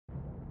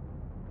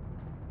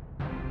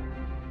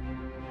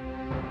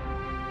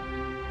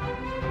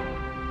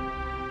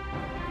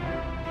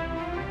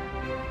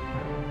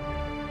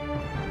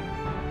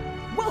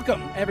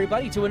Welcome,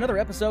 everybody, to another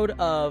episode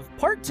of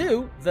Part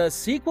 2, The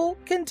Sequel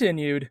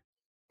Continued.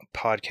 A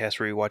podcast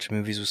where we watch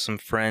movies with some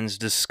friends,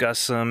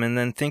 discuss them, and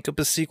then think up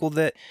a sequel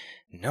that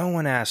no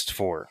one asked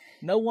for.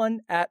 No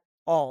one at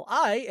all.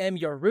 I am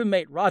your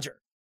roommate,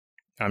 Roger.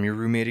 I'm your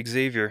roommate,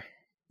 Xavier.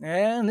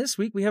 And this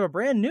week we have a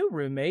brand new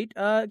roommate.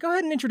 Go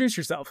ahead and introduce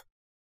yourself.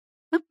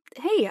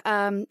 Hey,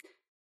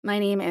 my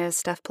name is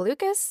Steph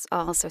Palookas,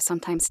 also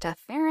sometimes Steph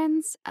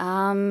Farrens.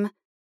 I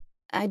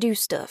do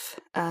stuff.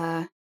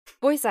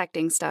 Voice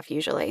acting stuff,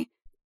 usually.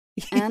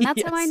 And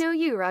that's how I know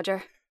you,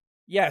 Roger.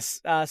 Yes,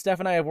 Steph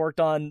and I have worked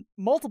on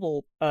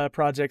multiple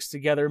projects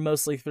together,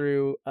 mostly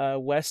through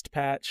West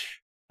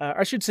Patch.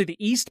 I should say the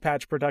East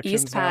Patch Productions.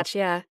 East Patch,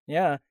 yeah.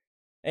 Yeah.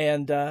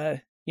 And,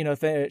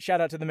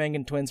 shout out to the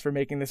Mangan twins for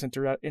making this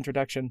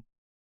introduction.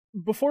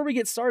 Before we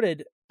get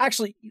started,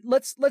 actually,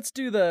 let's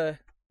do the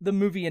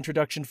movie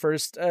introduction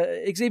first.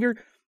 Xavier,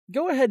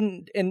 go ahead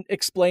and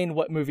explain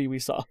what movie we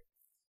saw.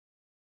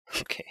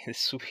 Okay,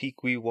 this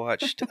week we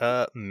watched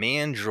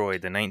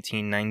Mandroid, the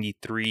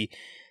 1993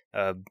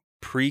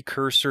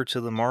 precursor to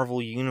the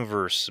Marvel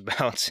Universe,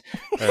 about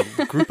a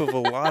group of a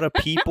lot of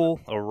people,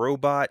 a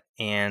robot,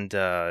 and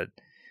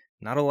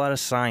not a lot of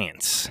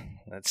science.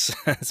 That's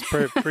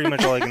pretty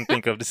much all I can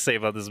think of to say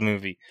about this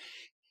movie.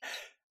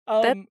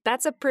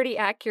 That's a pretty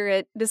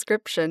accurate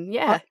description,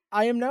 yeah.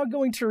 I am now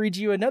going to read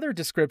you another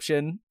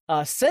description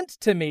sent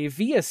to me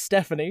via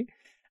Stephanie.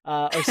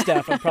 Or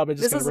Steph, I'm probably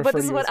just going to refer to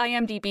you. This is what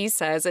IMDb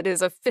says. It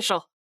is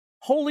official.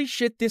 Holy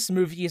shit, this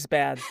movie is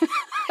bad.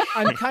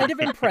 I'm kind of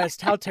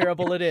impressed how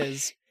terrible it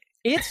is.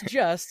 It's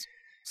just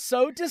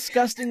so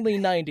disgustingly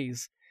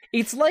 90s.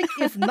 It's like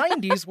if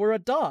 90s were a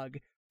dog,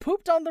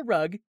 pooped on the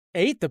rug,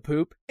 ate the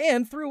poop,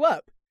 and threw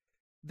up.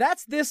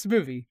 That's this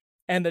movie.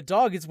 And the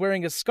dog is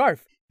wearing a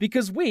scarf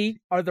because we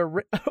are the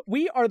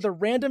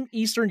random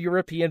Eastern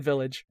European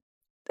village.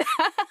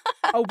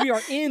 Oh, we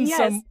are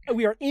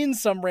in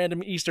some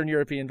random Eastern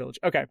European village.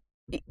 Okay.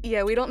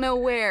 Yeah, we don't know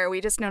where.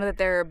 We just know that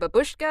there are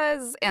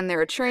babushkas and there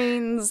are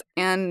trains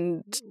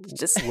and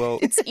just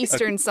it's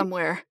Eastern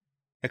somewhere.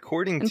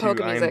 According to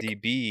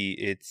IMDb,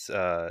 it's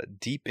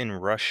deep in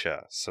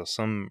Russia, so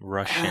some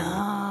Russian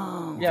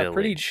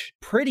village.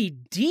 Yeah, pretty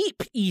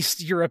deep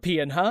East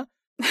European, huh?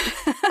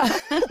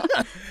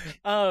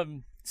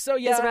 So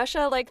yeah, is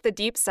Russia like the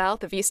deep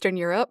south of Eastern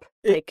Europe?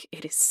 Like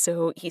it is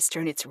so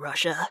Eastern, it's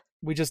Russia.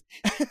 We just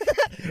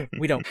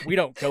we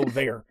don't go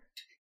there.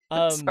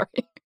 Sorry.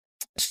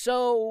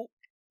 So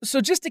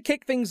just to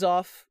kick things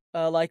off,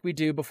 like we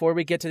do before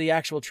we get to the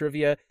actual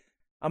trivia,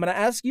 I'm gonna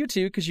ask you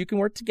two because you can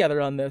work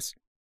together on this.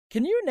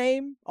 Can you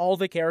name all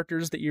the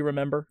characters that you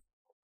remember?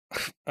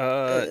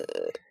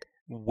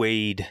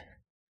 Wade,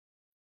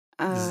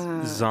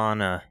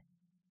 Zana,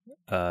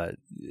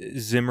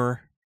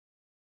 Zimmer.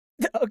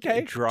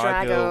 Okay.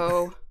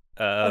 Drago.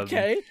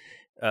 Okay.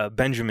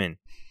 Benjamin.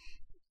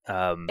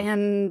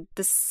 And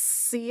the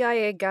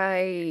CIA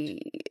guy.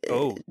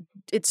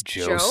 It's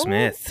Joe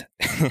Smith.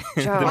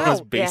 Joe. The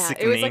most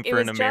basic yeah. name for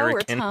an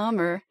American. Joe or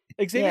Tom or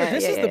Xavier,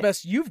 this is the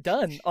best you've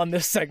done on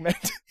this segment.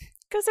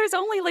 Because there's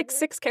only like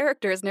 6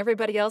 characters and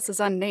everybody else is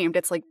unnamed.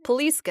 It's like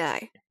police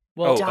guy.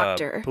 Well,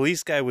 doctor.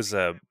 Police guy was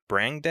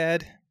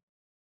Brangdad.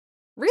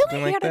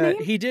 Really? He had a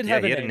name? He did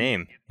have a name. He had a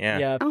name.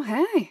 Yeah. Oh,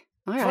 hey.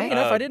 All right. Funny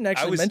enough, I didn't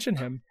actually mention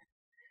him.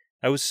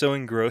 I was so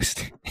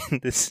engrossed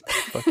in this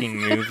fucking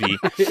movie.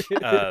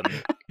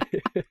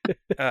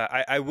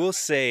 I will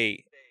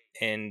say,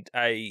 and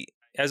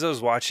as I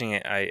was watching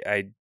it,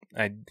 I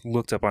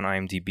looked up on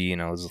IMDb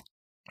and I was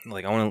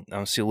like, I want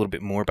to see a little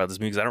bit more about this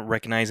movie because I don't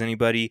recognize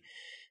anybody.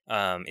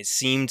 It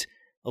seemed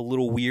a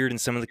little weird,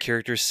 and some of the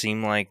characters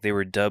seemed like they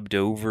were dubbed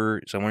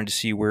over. So I wanted to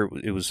see where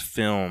it was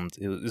filmed.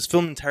 It was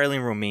filmed entirely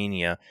in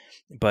Romania,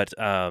 but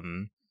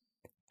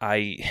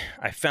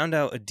I found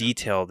out a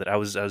detail that I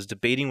was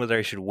debating whether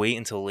I should wait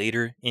until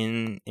later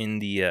in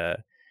the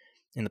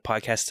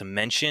podcast to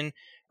mention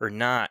or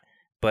not.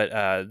 But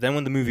then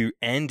when the movie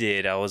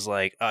ended, I was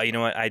like, you know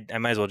what? I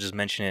might as well just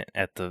mention it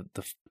at the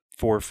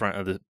forefront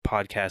of the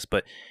podcast.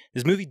 But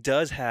this movie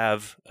does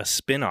have a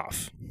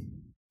spin-off.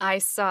 I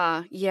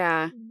saw,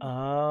 yeah.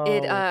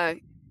 Oh.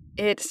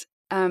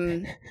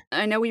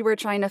 I know we were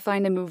trying to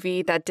find a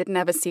movie that didn't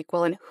have a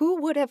sequel, and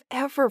who would have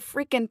ever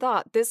freaking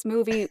thought this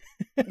movie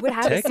would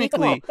have a sequel?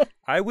 Technically,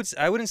 I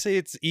wouldn't say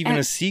it's even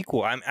a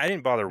sequel. I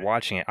didn't bother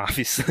watching it,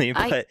 obviously,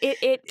 but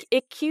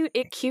it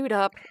queued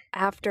up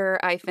after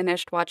I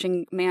finished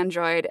watching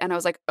Mandroid, and I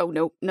was like, oh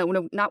no,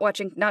 not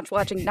watching.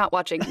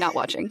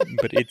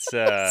 But it's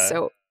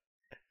so.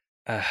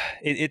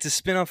 It's a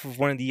spin-off of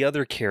one of the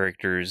other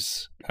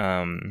characters,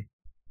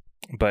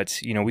 but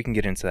we can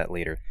get into that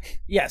later.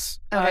 Yes.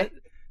 Okay.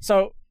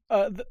 So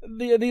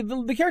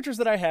the characters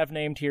that I have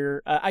named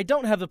here, I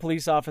don't have the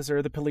police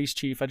officer, the police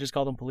chief. I just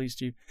called him police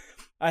chief.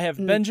 I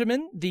have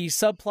Benjamin, the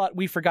subplot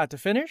we forgot to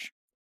finish.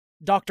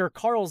 Dr.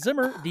 Carl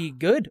Zimmer, the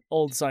good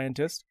old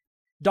scientist.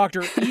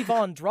 Dr.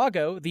 Ivan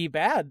Drago, the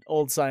bad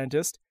old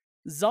scientist.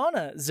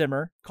 Zana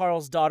Zimmer,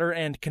 Carl's daughter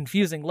and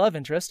confusing love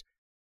interest.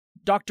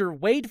 Dr.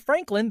 Wade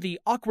Franklin, the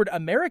awkward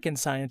American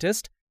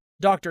scientist.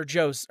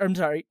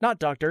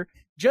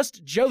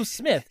 just Joe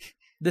Smith,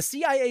 the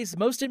CIA's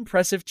most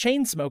impressive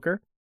chain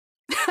smoker.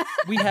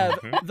 We have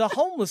the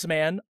homeless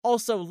man,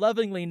 also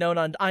lovingly known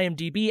on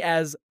IMDb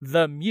as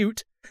the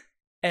Mute,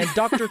 and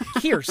Dr.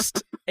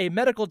 Kirst, a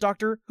medical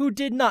doctor who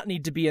did not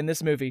need to be in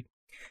this movie.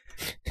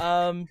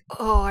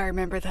 I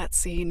remember that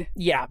scene.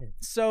 Yeah.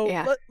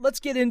 So let's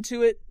get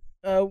into it.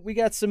 We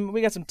got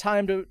some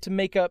time to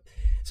make up.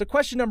 So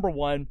question number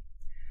 1.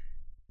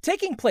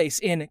 Taking place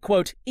in,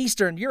 quote,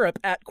 Eastern Europe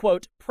at,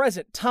 quote,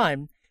 present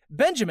time,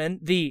 Benjamin,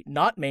 the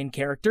not main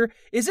character,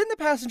 is in the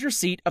passenger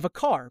seat of a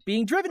car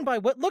being driven by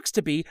what looks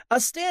to be a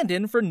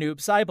stand-in for Noob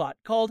Saibot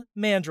called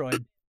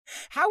Mandroid.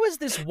 How is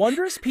this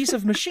wondrous piece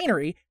of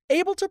machinery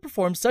able to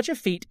perform such a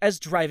feat as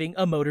driving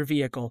a motor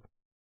vehicle?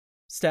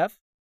 Steph?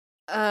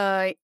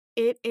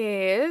 It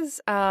is,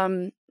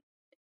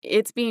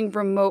 it's being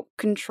remote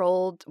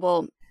controlled.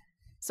 Well,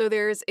 so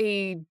there's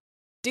a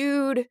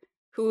dude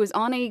who is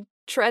on a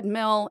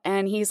treadmill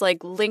and he's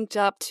like linked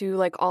up to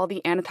like all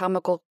the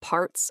anatomical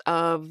parts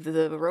of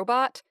the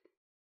robot,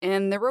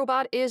 and the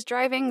robot is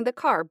driving the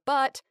car,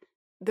 but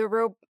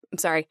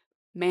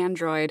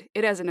Mandroid.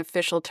 It has an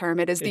official term.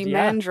 It is the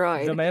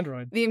Mandroid. The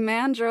Mandroid. The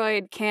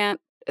Mandroid can't.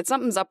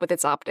 Something's up with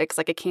its optics,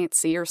 like it can't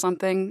see or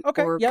something.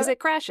 Okay, because it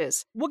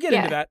crashes. We'll get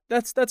into that.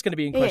 That's going to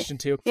be in question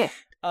too. Yeah.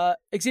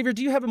 Xavier,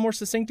 do you have a more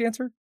succinct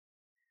answer?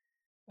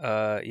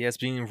 It's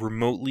being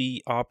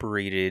remotely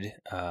operated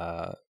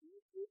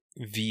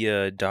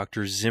via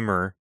Dr.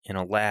 Zimmer in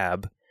a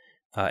lab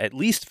at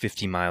least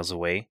 50 miles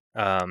away.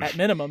 At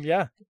minimum,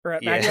 yeah. Or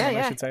at maximum,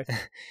 I should say.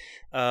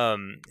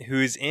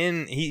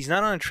 He's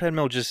not on a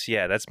treadmill just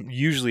yet. That's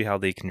usually how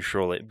they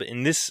control it. But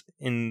in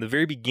the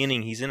very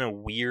beginning, he's in a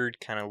weird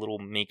kind of little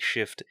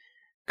makeshift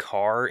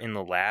car in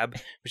the lab,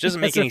 which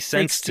doesn't make any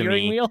sense to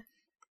me. Wheel?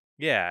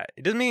 Yeah,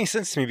 it doesn't make any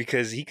sense to me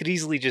because he could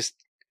easily just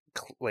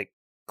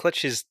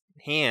clutch his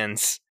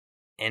hands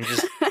and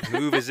just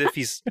move as if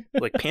he's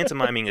like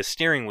pantomiming a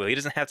steering wheel. He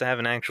doesn't have to have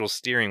an actual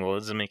steering wheel. It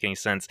doesn't make any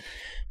sense.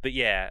 But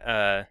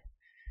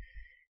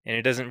and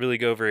it doesn't really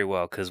go very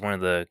well because one of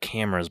the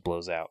cameras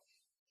blows out.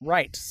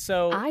 Right,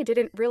 so... I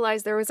didn't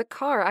realize there was a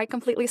car. I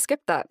completely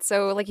skipped that.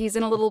 So, like, he's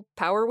in a little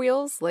Power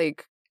Wheels,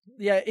 like...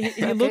 Yeah,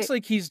 he looks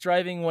like he's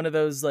driving one of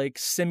those, like,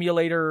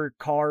 simulator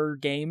car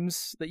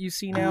games that you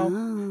see now.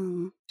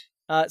 Oh.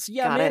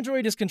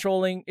 Mandroid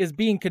is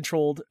being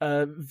controlled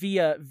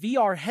via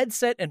VR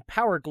headset and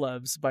power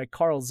gloves by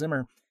Carl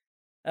Zimmer.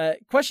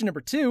 Question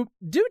number 2.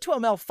 Due to a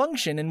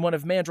malfunction in one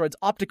of Mandroid's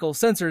optical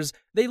sensors,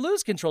 they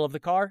lose control of the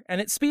car and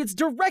it speeds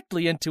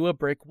directly into a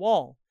brick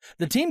wall.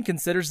 The team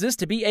considers this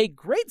to be a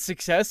great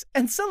success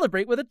and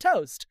celebrate with a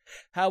toast.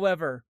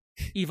 However,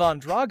 Ivan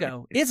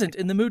Drago isn't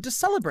in the mood to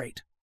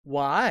celebrate.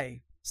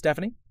 Why?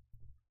 Stephanie?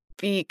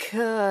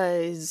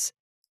 Because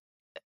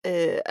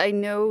I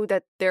know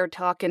that they're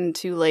talking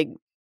to, like,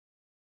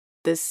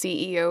 the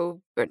CIA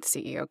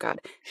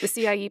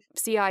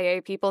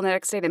people the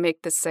next day to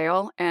make the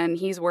sale, and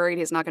he's worried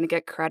he's not going to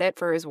get credit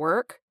for his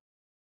work.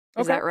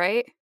 Is that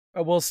right?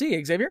 We'll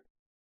see, Xavier.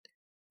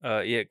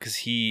 Because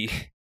he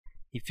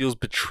feels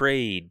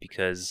betrayed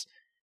because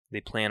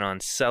they plan on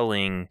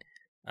selling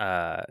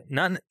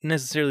not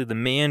necessarily the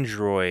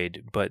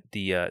Mandroid, but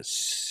the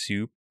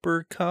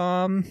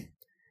Supercom,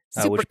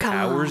 which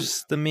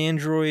powers the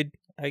Mandroid,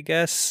 I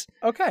guess.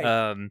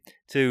 Okay.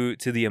 To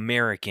the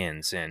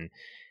Americans,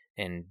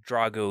 and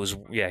Drago's,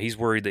 he's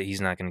worried that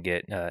he's not going to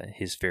get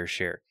his fair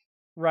share.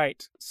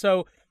 Right.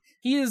 So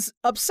he is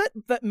upset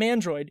that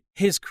Mandroid,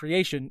 his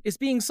creation, is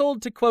being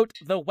sold to, quote,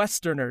 the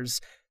Westerners,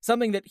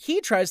 something that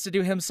he tries to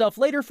do himself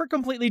later for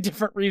completely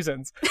different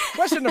reasons.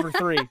 Question number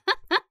 3.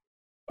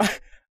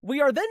 We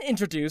are then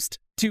introduced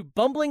to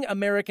bumbling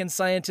American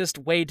scientist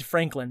Wade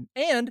Franklin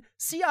and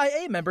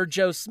CIA member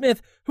Joe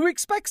Smith, who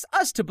expects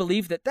us to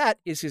believe that that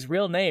is his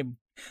real name.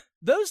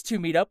 Those two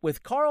meet up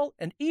with Carl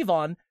and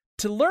Yvonne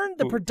to learn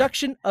the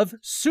production of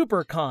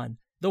Supercon,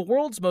 the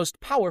world's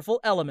most powerful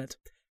element.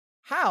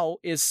 How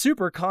is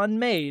Supercon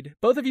made?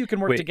 Both of you can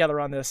work together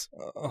on this.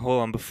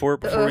 Hold on. Before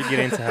we get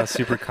into how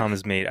Supercon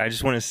is made, I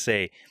just want to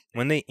say,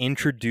 when they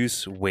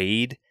introduce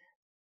Wade,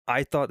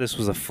 I thought this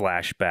was a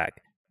flashback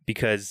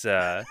because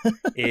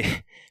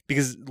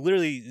because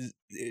literally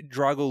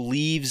Drago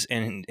leaves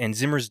and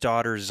Zimmer's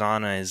daughter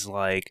Zana is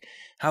like,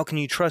 how can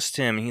you trust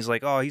him? And he's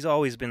like, oh, he's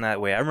always been that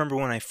way. I remember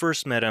when I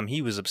first met him,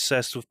 he was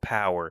obsessed with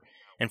power.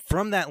 And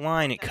from that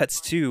line, it cuts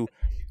to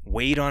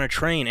Wade on a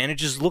train, and it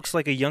just looks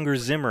like a younger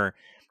Zimmer.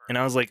 And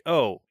I was like,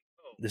 oh,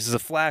 this is a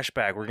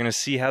flashback. We're going to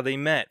see how they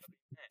met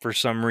for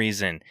some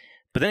reason.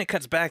 But then it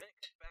cuts back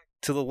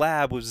to the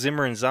lab with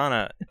Zimmer and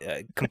Zana,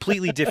 a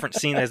completely different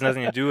scene that has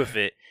nothing to do with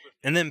it.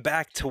 And then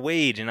back to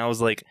Wade, and I was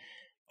like,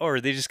 oh,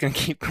 are they just going to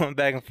keep going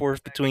back and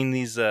forth between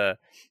these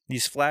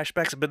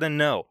flashbacks? But then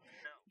no,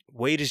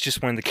 Wade is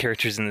just one of the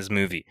characters in this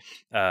movie.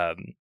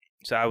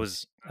 So I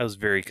was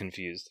very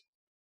confused.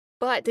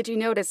 But did you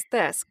notice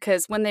this?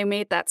 Because when they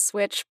made that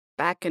switch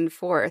back and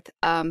forth,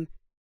 I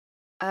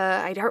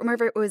don't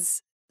remember if it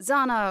was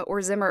Zana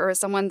or Zimmer or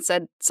someone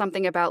said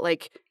something about,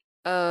 like,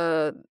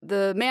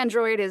 the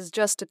Mandroid is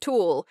just a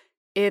tool.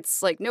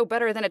 it's like no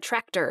better than a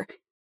tractor.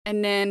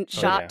 And then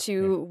shot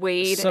to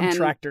Wade Some and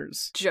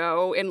tractors.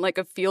 Joe in like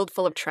a field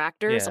full of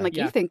tractors. Yeah. I'm like,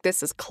 Yeah. you think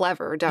this is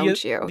clever, don't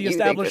you? The You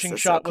think establishing this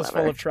is shot so was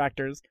clever. full of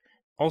tractors.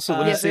 Also,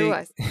 let me Yes, it say,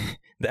 was.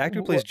 the actor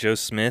who plays Joe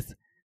Smith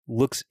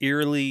looks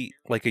eerily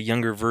like a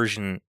younger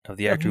version of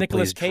the actor who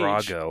Nicolas plays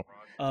Cage. Drago.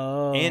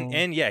 Oh.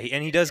 And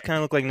he does kind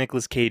of look like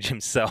Nicolas Cage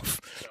himself.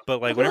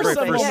 But like A little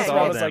whenever I bit, first yeah.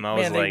 saw I them, I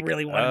was man, like, they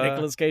really wanted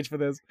Nicolas Cage for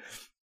this.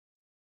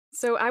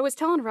 So I was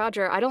telling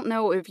Roger, I don't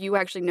know if you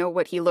actually know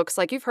what he looks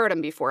like. You've heard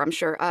him before, I'm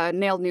sure.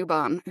 Neil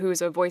Newbon,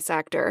 who's a voice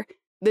actor.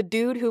 The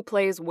dude who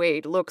plays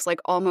Wade looks like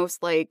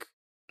almost like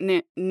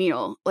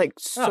Neil, like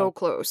so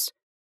close.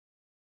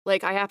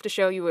 Like I have to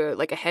show you a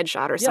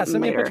headshot or something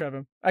send me later. a picture of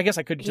him. I guess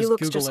I could He just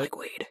looks Google just it. like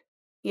Wade.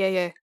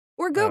 Yeah.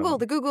 Or Google.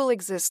 The Google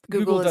exists.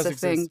 Google is does a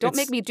thing. exist. Don't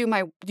make me do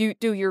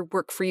your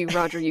work for you,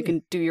 Roger. You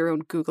can do your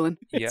own Googling.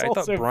 Yeah, It's I thought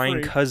also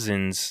Brian free.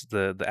 Cousins,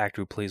 the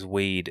actor who plays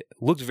Wade,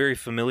 looked very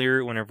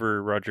familiar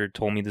whenever Roger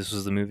told me this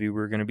was the movie we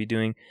were going to be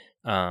doing.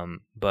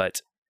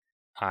 But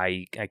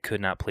I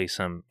could not place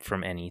him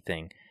from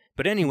anything.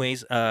 But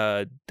anyways,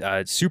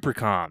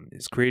 Supercom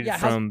is created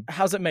from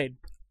how's it made?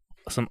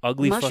 some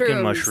ugly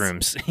fucking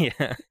mushrooms.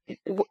 Yeah.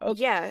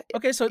 Yeah.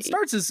 Okay, so it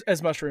starts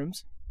as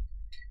mushrooms.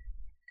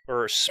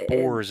 Or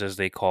spores, as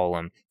they call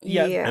them.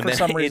 Yeah, Yeah. for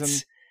some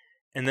reason.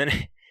 And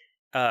then,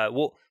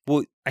 well,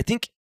 I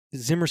think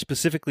Zimmer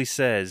specifically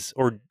says,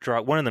 or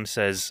one of them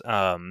says,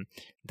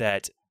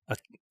 that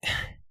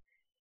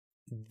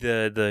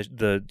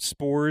the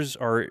spores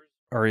are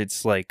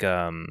its like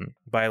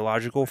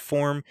biological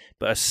form,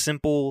 but a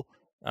simple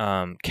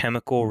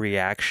chemical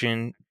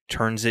reaction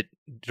turns it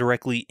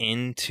directly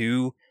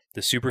into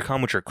the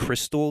Supercom, which are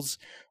crystals.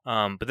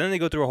 But then they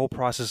go through a whole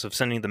process of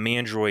sending the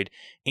Mandroid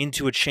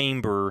into a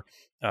chamber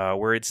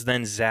where it's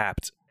then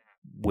zapped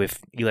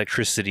with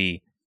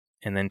electricity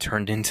and then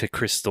turned into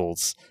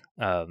crystals.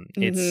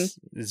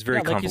 It's very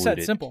like convoluted. you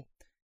said, simple.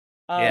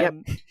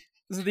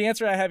 So the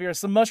answer I have here is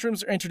some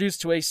mushrooms are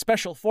introduced to a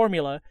special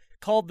formula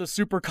called the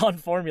Supercon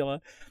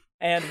formula.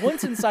 And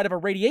once inside of a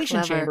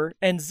radiation chamber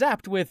and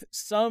zapped with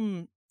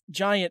some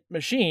giant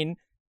machine,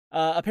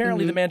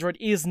 apparently the Mandroid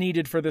is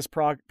needed for this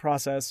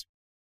process.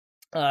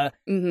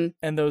 And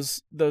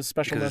those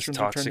special because mushrooms it's are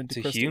turned toxic into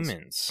to crystals.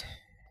 humans.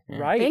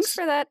 Right. Thanks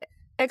for that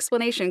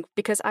explanation,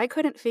 because I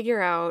couldn't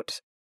figure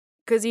out,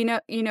 because you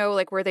know,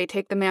 like where they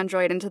take the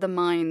Mandroid into the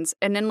mines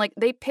and then like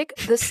they pick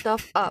the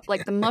stuff up,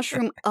 like the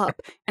mushroom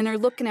up, and they're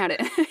looking at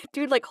it.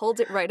 Dude like holds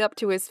it right up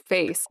to his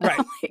face. Right.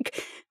 I'm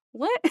like,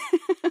 what?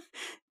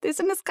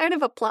 Isn't this kind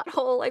of a plot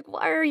hole? Like,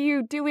 why are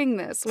you doing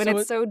this when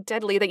it's so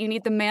deadly that you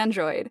need the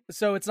Mandroid?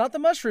 So it's not the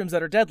mushrooms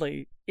that are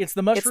deadly. It's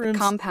the mushrooms It's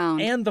the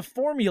compound. and the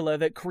formula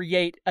that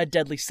create a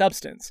deadly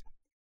substance.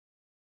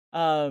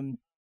 But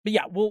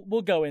yeah,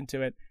 we'll go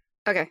into it.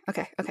 Okay.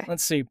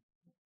 Let's see.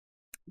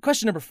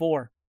 Question number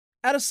 4.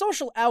 At a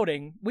social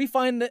outing, we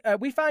find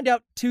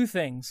out 2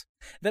 things: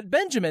 that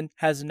Benjamin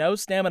has no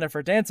stamina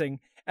for dancing,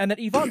 and that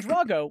Ivan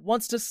Drago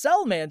wants to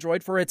sell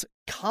Mandroid for its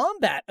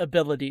combat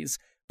abilities,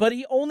 but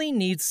he only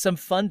needs some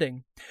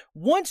funding.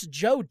 Once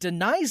Joe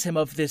denies him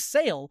of this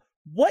sale,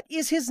 what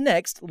is his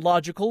next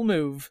logical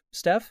move,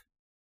 Steph?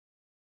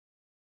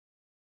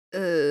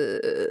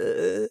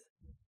 I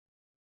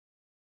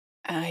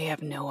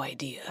have no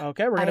idea.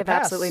 Okay, we're I gonna have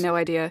pass. absolutely no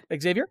idea.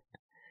 Xavier?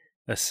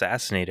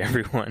 Assassinate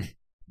everyone.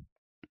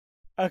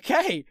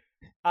 Okay.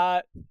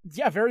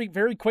 Yeah, very,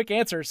 very quick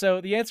answer. So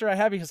the answer I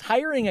have is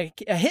hiring a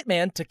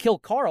hitman to kill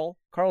Carl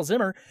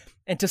Zimmer,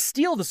 and to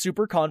steal the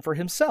Supercon for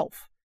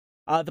himself.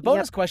 The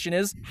bonus question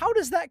is, how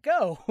does that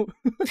go?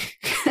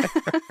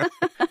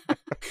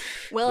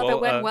 Well, if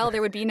it went well,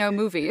 there would be no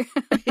movie.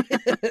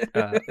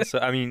 So,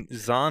 I mean,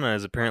 Zana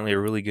is apparently a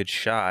really good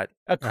shot.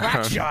 A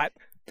crack shot.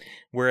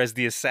 Whereas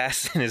the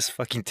assassin is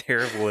fucking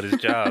terrible at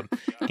his job.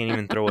 Can't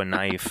even throw a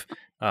knife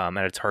at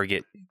a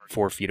target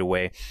 4 feet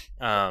away.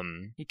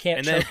 You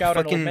can't choke out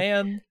an old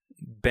man.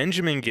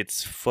 Benjamin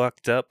gets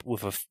fucked up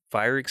with a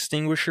fire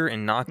extinguisher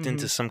and knocked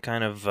into some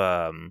kind of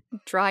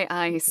dry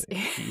ice.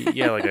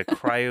 Yeah, like a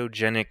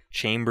cryogenic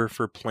chamber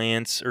for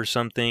plants or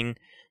something,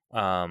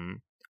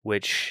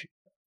 which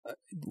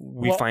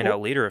we find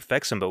out later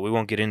affects him, but we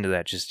won't get into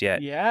that just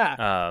yet.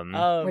 Yeah.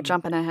 We're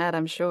jumping ahead,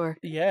 I'm sure.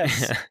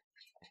 Yes.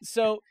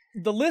 So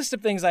the list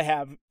of things I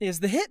have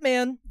is the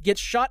hitman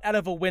gets shot out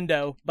of a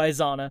window by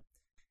Zana.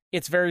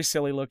 It's very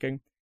silly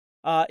looking.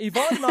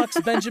 Yvonne knocks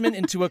Benjamin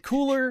into a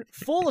cooler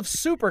full of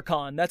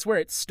Supercon. That's where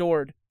it's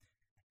stored.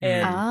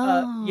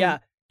 And yeah,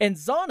 and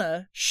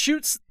Zana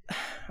shoots.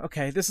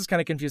 Okay, this is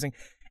kind of confusing.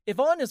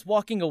 Yvonne is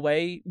walking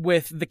away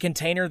with the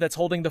container that's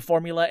holding the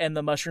formula and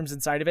the mushrooms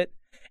inside of it,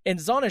 and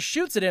Zana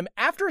shoots at him.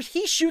 After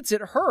he shoots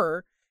at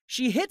her,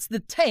 she hits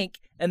the tank,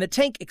 and the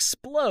tank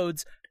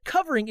explodes,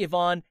 covering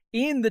Yvonne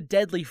in the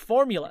deadly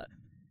formula.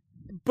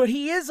 But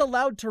he is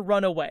allowed to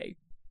run away,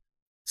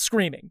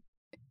 screaming.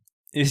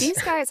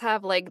 These guys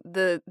have like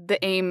the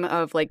aim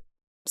of like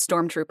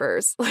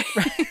stormtroopers.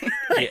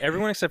 Yeah,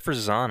 everyone except for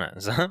Zana.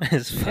 Zana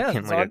is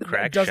fucking like a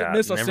crack doesn't shot.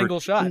 miss a single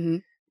shot.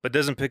 But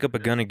doesn't pick up a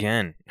gun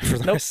again for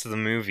the rest of the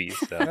movie.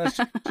 So.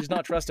 She's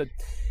not trusted.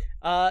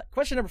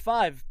 Question number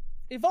 5.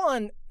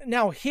 Yvonne,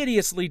 now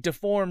hideously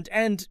deformed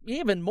and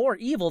even more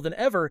evil than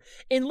ever,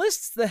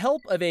 enlists the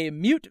help of a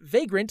mute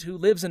vagrant who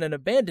lives in an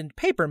abandoned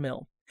paper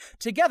mill.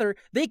 Together,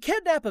 they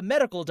kidnap a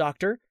medical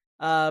doctor,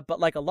 but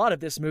like a lot of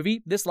this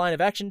movie, this line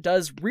of action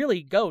does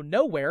really go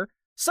nowhere.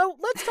 So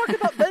let's talk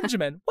about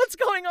Benjamin. What's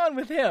going on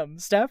with him,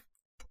 Steph?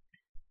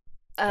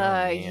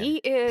 He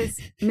is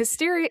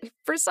mysterious.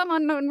 For some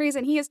unknown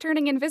reason, he is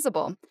turning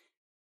invisible.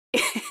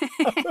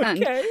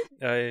 Okay.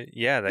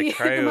 Yeah, that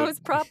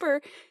cryo...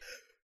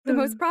 The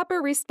most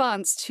proper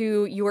response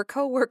to your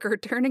coworker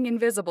turning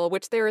invisible,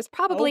 which there is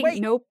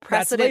probably no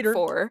precedent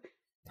for.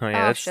 Oh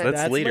yeah,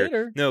 that's later.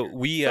 later. No,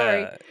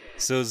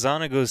 so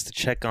Zana goes to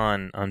check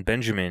on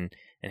Benjamin,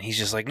 and he's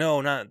just like,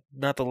 no, not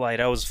the light.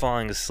 I was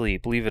falling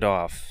asleep. Leave it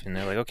off. And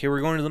they're like, okay,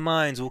 we're going to the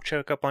mines. We'll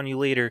check up on you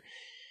later.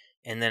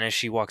 And then as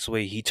she walks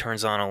away, he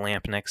turns on a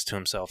lamp next to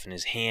himself, and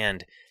his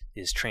hand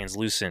is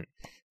translucent.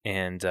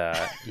 And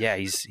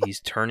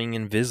he's turning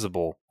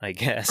invisible, I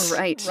guess.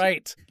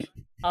 Right.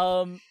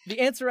 The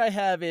answer I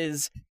have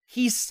is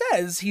he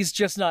says he's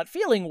just not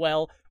feeling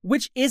well,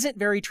 which isn't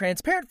very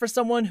transparent for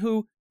someone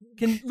who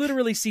can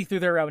literally see through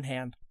their own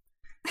hand.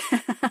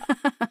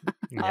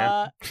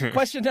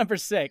 Question number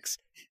 6.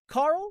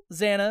 Carl,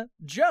 Xana,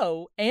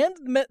 Joe, and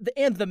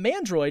the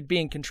Mandroid,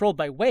 being controlled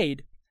by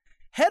Wade,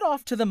 head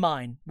off to the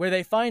mine where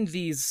they find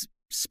these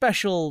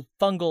special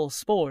fungal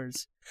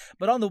spores.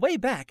 But on the way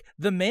back,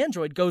 the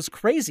Mandroid goes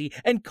crazy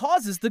and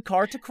causes the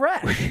car to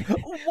crash.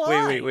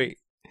 Why? Wait.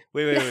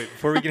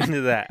 Before we get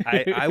into that,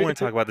 I want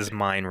to talk about this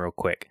mine real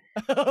quick.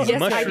 Yes,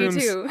 mushrooms, I do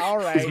too. All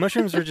right. These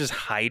mushrooms are just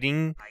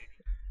hiding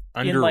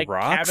under in, like,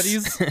 rocks.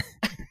 Cavities?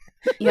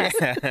 Yes.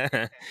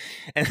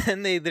 And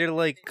then they're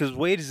like, because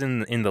Wade is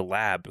in the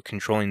lab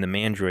controlling the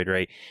Mandroid,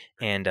 right?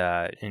 And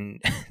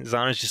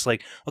Zana's just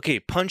like, okay,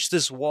 punch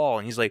this wall.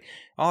 And he's like,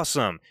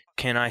 awesome.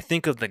 Can I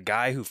think of the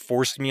guy who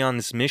forced me on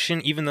this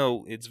mission? Even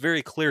though it's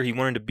very clear he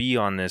wanted to be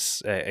on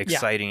this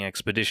exciting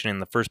expedition in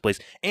the first place.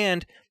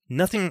 And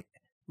nothing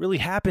really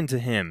happened to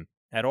him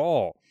at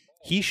all.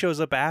 He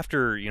shows up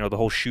after, the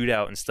whole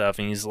shootout and stuff.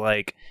 And he's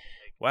like,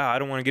 wow, I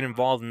don't want to get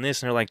involved in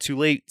this. And they're like, too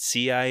late,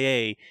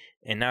 CIA.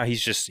 And now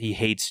he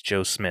hates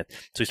Joe Smith.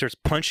 So he starts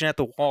punching at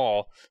the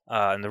wall,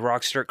 and the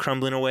rocks start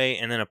crumbling away,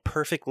 and then a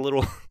perfect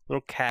little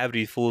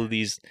cavity full of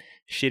these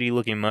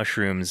shitty-looking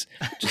mushrooms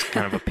just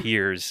kind of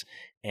appears.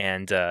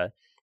 And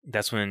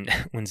that's when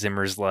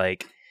Zimmer's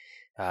like,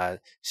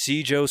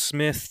 see, Joe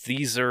Smith,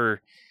 these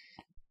are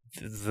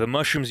the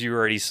mushrooms you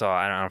already saw.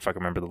 I don't know if I can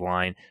remember the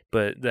line,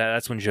 but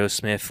that's when Joe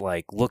Smith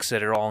looks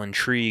at it all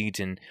intrigued,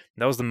 and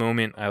that was the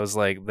moment I was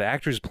like, the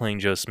actor who's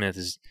playing Joe Smith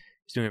is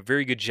doing a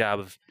very good job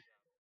of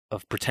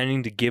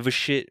pretending to give a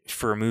shit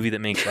for a movie that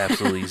makes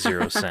absolutely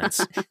zero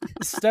sense.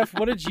 Steph,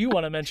 what did you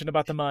want to mention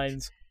about the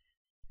mines?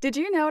 Did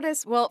you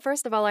notice? Well,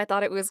 first of all, I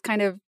thought it was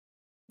kind of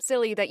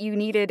silly that you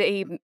needed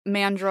a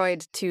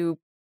Mandroid to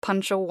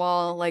punch a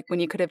wall, when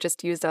you could have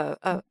just used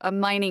a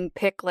mining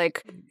pick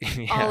like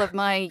all of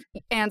my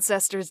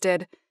ancestors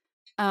did.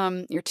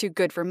 You're too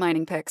good for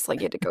mining picks. You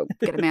had to go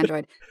get a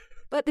Mandroid.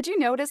 But did you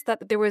notice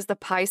that there was the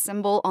pi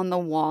symbol on the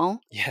wall?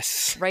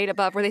 Yes. Right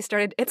above where they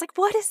started. It's like,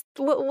 what's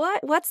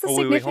the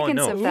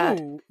significance of that?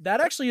 Ooh,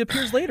 that actually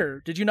appears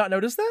later. Did you not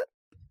notice that?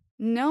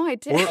 No, I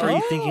didn't. Or are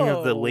you thinking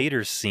of the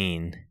later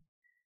scene?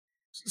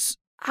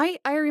 I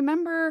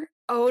remember.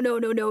 Oh, no.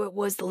 It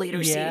was the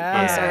later scene.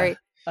 I'm sorry.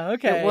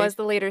 Okay. It was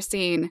the later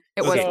scene.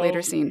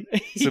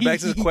 So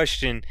back to the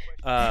question.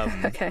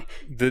 Okay.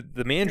 The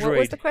Mandroid. What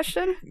was the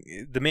question?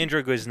 The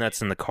Mandroid goes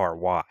nuts in the car.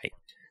 Why?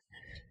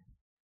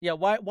 Yeah,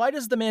 why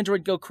does the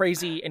Mandroid go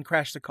crazy and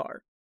crash the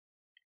car?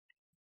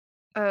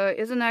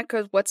 Isn't that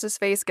because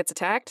What's-His-Face gets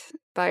attacked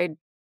by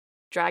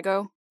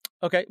Drago?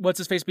 Okay,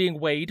 What's-His-Face being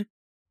Wade?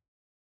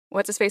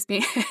 What's-His-Face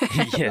being...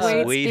 Yes,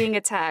 Wade's Wade. being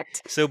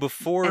attacked. So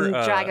before... And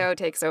Drago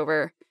takes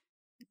over.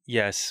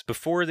 Yes,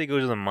 before they go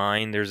to the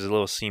mine, there's a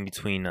little scene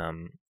between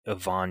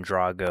Yvonne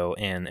Drago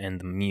and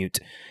the Mute,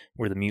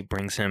 where the Mute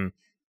brings him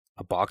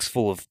a box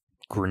full of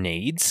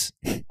grenades.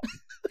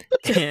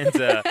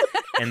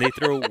 And they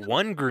throw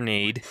one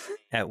grenade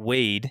at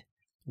Wade,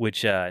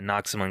 which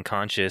knocks him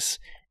unconscious.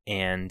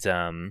 And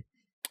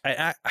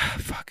I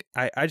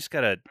just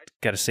gotta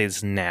say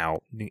this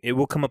now. It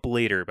will come up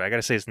later, but I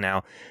gotta say this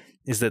now.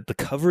 Is that the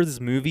cover of this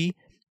movie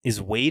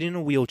is Wade in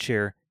a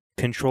wheelchair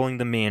controlling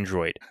the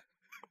Mandroid.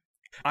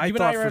 You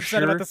and I are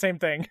upset about the same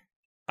thing.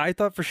 I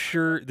thought for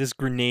sure this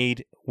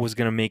grenade was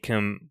gonna make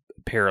him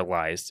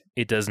paralyzed.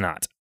 It does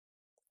not.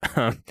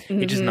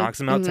 It just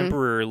knocks him out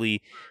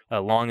temporarily,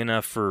 long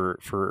enough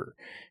for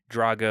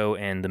Drago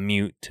and the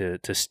Mute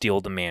to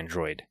steal the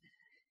Mandroid.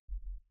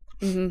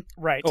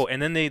 Right. Oh,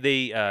 and then the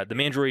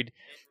Mandroid,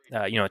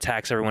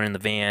 attacks everyone in the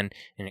van,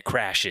 and it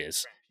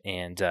crashes.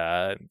 And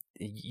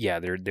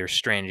they're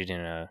stranded in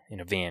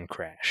a van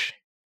crash.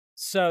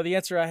 So the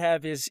answer I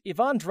have is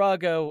Yvonne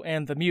Drago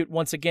and the Mute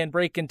once again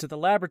break into the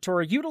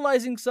laboratory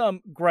utilizing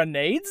some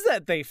grenades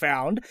that they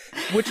found,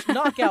 which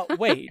knock out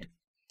Wade.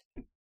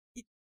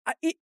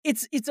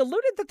 It's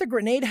alluded that the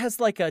grenade has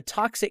a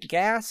toxic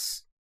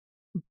gas,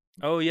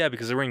 Oh yeah,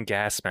 because they're wearing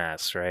gas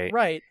masks, right?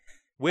 Right.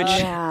 Which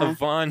Yeah.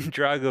 Yvonne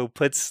Drago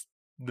puts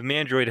the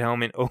Mandroid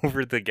helmet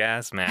over the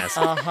gas mask.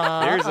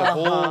 Uh-huh. There's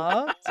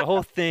a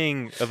whole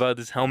thing about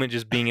this helmet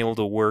just being able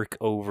to work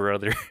over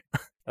other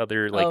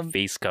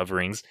face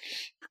coverings.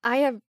 I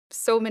have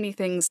so many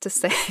things to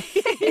say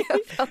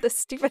about this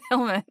stupid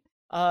helmet.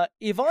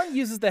 Yvonne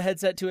uses the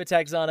headset to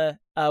attack Zana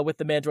with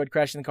the Mandroid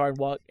crashing the car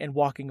and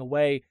walking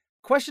away.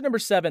 Question number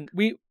 7.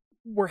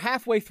 We're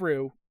halfway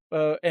through,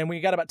 and we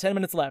got about 10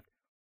 minutes left.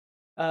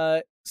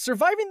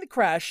 Surviving the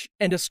crash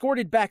and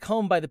escorted back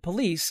home by the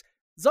police,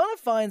 Zana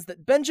finds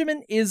that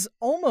Benjamin is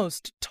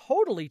almost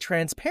totally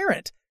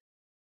transparent.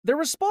 The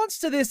response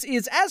to this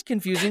is as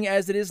confusing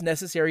as it is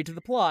necessary to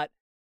the plot.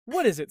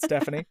 What is it,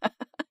 Stephanie?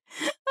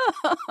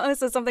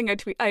 This is something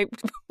I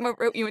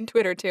wrote you in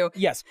Twitter too.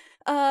 Yes.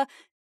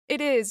 It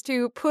is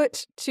to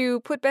put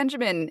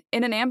Benjamin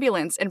in an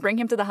ambulance and bring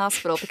him to the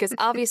hospital because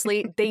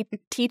obviously they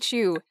teach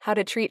you how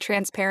to treat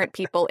transparent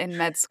people in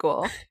med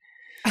school.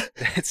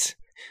 That's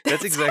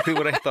exactly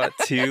what I thought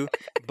too.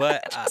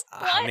 But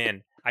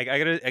man, I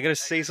gotta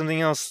say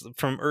something else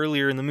from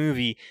earlier in the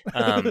movie.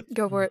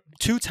 Go for it.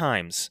 2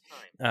 times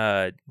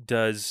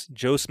does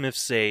Joe Smith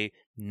say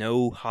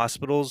no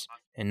hospitals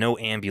and no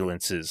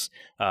ambulances.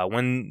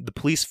 When the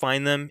police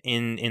find them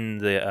in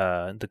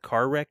the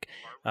car wreck,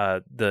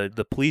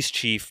 the police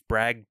chief,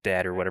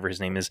 Bragdad or whatever his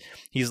name is,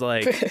 he's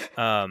like,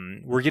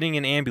 we're getting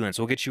an ambulance,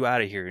 we'll get you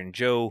out of here. And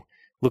Joe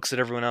looks at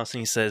everyone else and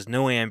he says,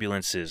 no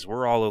ambulances,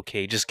 we're all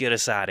okay, just get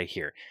us out of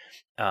here.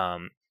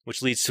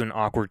 Which leads to an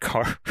awkward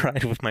car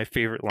ride with my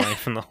favorite line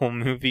from the whole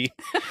movie,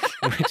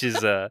 which is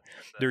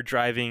they're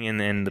driving and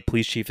then the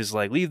police chief is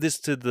like, leave this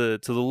to the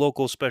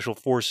local special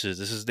forces,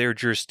 this is their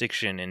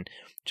jurisdiction. And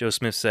Joe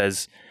Smith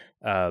says,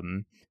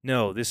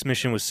 no, this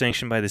mission was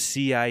sanctioned by the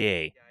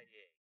CIA.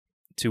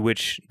 To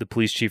which the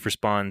police chief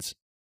responds,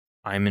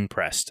 I'm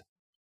impressed.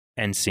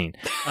 End scene.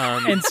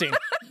 End scene.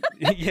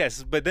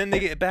 Yes, but then they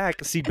get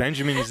back, see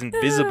Benjamin is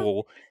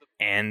invisible,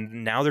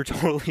 and now they're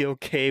totally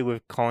okay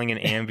with calling an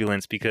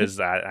ambulance because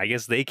I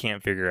guess they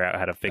can't figure out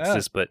how to fix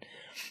this, but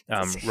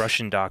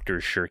Russian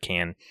doctors sure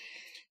can.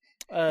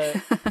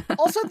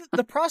 Also,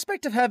 the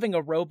prospect of having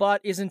a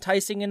robot is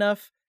enticing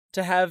enough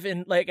to have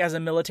as a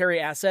military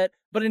asset,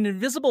 but an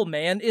invisible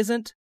man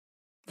isn't.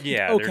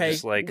 Yeah, okay, they're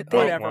just like,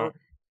 whatever. well,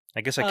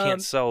 I guess I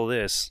can't sell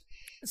this.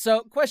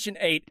 So, question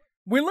 8.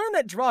 We learn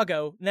that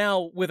Drago,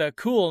 now with a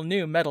cool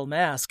new metal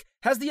mask,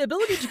 has the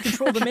ability to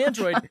control the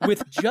Mandroid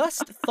with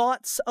just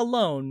thoughts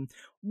alone.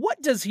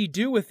 What does he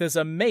do with this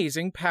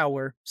amazing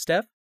power,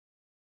 Steph?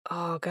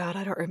 Oh, God,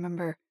 I don't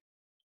remember.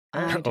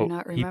 I do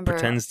not remember. He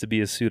pretends to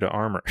be a suit of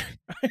armor.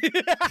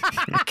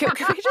 Can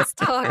we just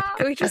talk?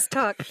 Can we just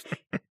talk?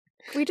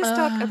 Can we just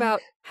talk about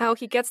how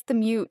he gets the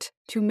mute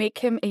to make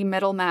him a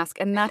metal mask,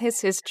 and that is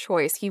his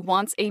choice. He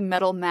wants a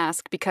metal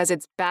mask because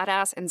it's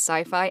badass and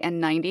sci-fi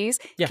and 90s.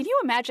 Yeah. Can you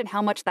imagine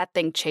how much that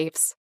thing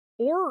chafes?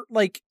 Or,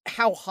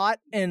 how hot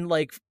and,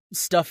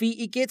 stuffy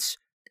it gets.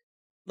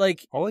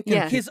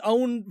 His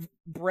own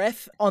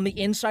breath on the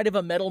inside of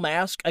a metal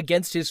mask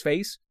against his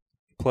face.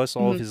 Plus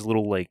all of his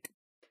little,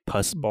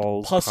 pus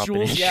balls.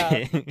 Pustules,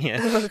 yeah.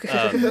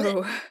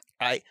 Yeah.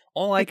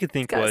 All I could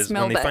think was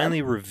when they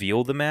finally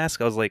revealed the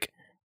mask, I was like,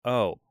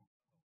 oh,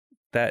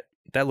 that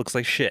looks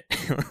like shit.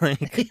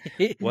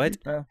 What?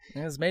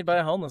 It was made by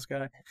a homeless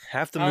guy.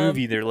 Half the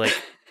movie, they're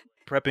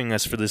prepping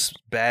us for this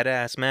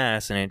badass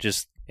mask, and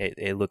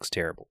it looks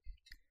terrible.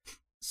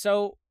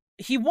 So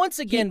he once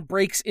again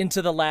breaks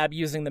into the lab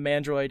using the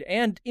Mandroid,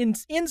 and in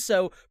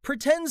so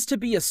pretends to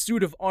be a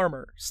suit of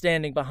armor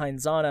standing behind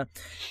Zana.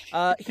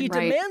 He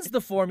demands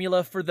the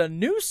formula for the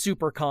new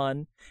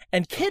Supercon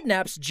and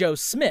kidnaps Joe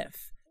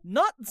Smith.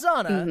 Not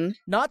Zana,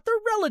 not the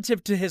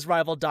relative to his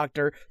rival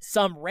doctor,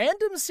 some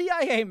random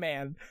CIA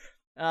man.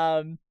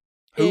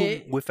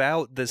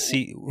 Without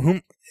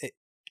the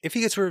if he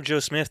gets rid of Joe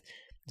Smith,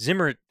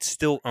 Zimmer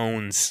still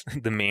owns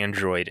the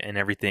Mandroid and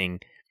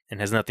everything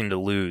and has nothing to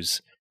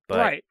lose. But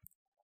right.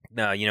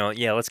 No,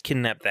 let's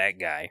kidnap that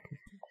guy.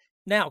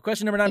 Now,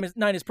 question number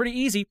 9 is pretty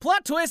easy.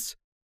 Plot twist!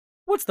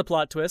 What's the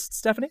plot twist,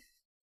 Stephanie?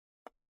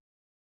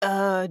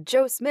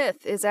 Joe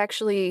Smith is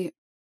actually...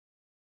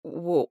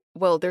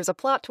 Well, there's a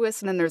plot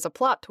twist and then there's a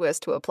plot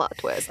twist to a plot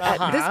twist.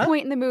 At this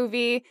point in the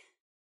movie,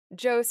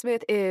 Joe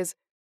Smith is,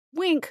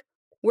 wink,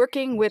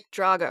 working with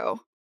Drago.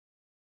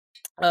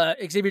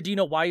 Xavier, do you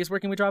know why he's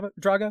working with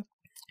Drago?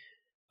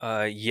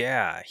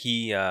 Yeah,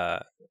 he,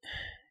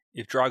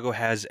 if Drago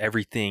has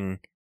everything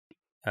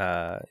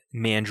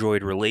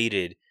Mandroid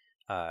related,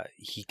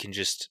 he can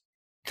just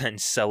then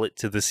sell it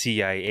to the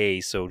CIA.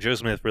 So Joe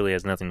Smith really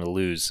has nothing to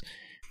lose.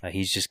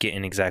 He's just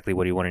getting exactly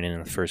what he wanted in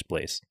the first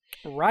place.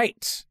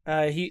 Right.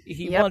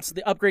 He wants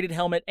the upgraded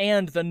helmet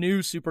and the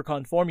new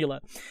Supercon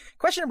formula.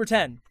 Question number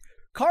 10.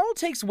 Carl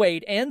takes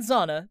Wade and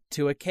Zana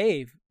to a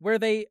cave where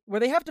they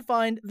have to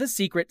find the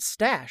secret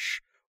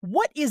stash.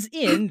 What is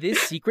in this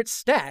secret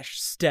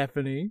stash,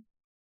 Stephanie?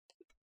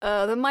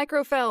 The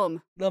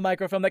microfilm. The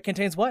microfilm that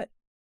contains what?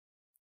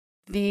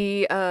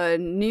 The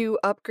new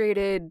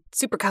upgraded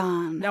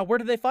Supercon. Now, where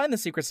do they find the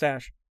secret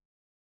stash?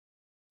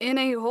 in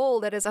a hole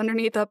that is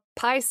underneath a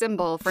pi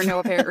symbol for no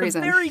apparent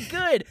reason. Very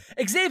good.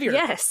 Xavier,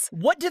 Yes.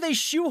 what do they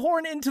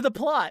shoehorn into the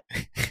plot?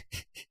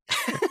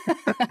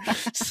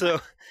 So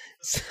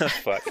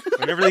fuck.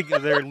 Whenever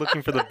they're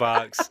looking for the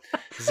box,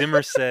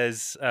 Zimmer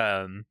says,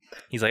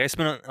 he's like, I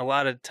spent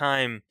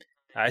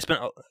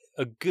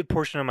a good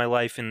portion of my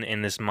life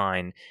in this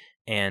mine.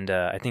 And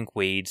I think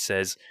Wade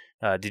says,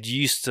 did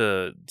you used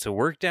to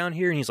work down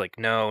here? And he's like,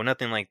 no,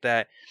 nothing like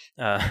that.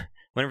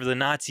 Whenever the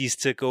Nazis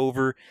took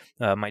over,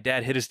 my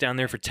dad hid us down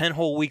there for 10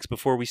 whole weeks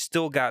before we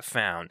still got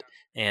found.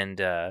 And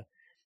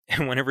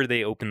whenever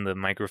they open the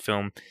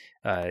microfilm,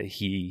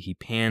 he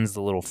pans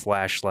the little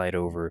flashlight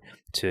over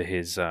to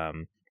his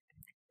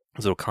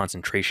little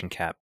concentration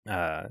cap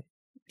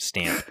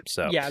stamp.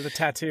 So Yeah, the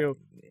tattoo.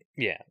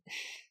 yeah.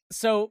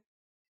 So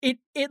it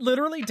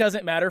literally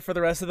doesn't matter for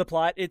the rest of the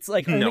plot. It's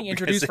like only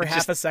introduced for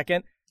half a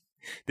second.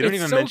 They don't It's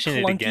even so mention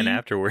it again clunky.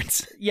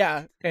 afterwards.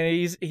 Yeah, and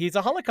he's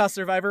a Holocaust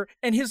survivor,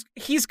 and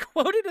he's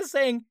quoted as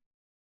saying,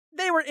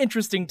 "They were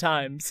interesting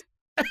times."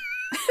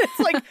 It's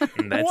like,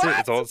 And that's what? it.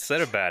 That's all it's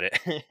said about it.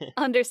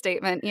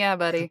 Understatement. Yeah,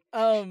 buddy.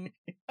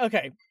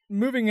 Okay,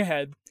 moving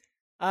ahead.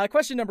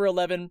 Question number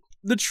 11.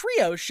 The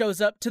trio shows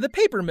up to the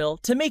paper mill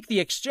to make the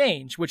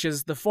exchange, which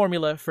is the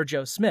formula for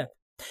Joe Smith.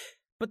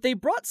 But they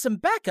brought some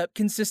backup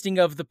consisting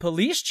of the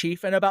police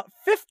chief and about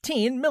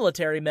 15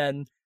 military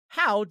men.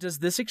 How does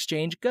this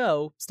exchange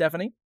go,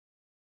 Stephanie?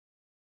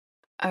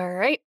 All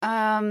right.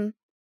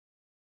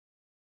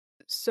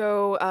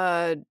 So,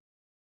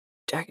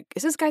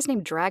 is this guy's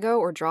name Drago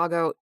or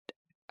Drago?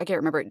 I can't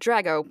remember.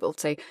 Drago, we'll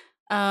say.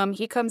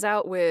 He comes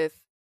out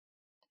with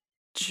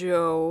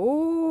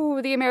Joe,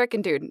 the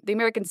American dude, the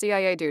American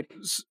CIA dude.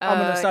 I'm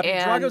going to stop you.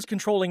 and- Drago's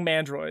controlling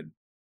Mandroid.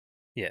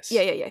 Yes.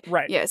 Yeah.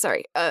 Right. Yeah,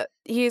 sorry.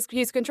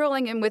 He's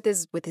controlling him with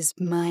his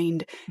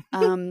mind.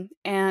 And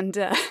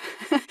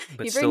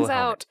But he still brings a helmet.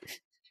 out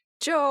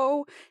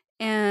Joe,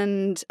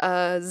 and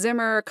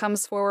Zimmer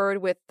comes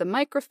forward with the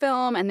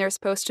microfilm, and they're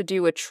supposed to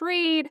do a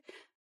trade,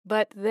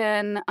 but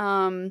then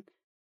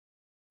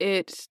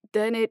it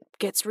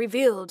gets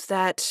revealed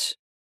that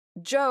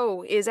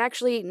Joe is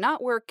actually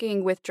not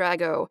working with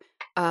Drago.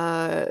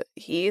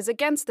 He is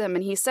against them,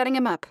 and he's setting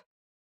him up.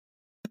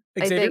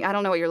 Xavier? I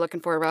don't know what you're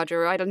looking for,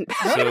 Roger. I don't.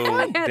 So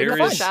I had there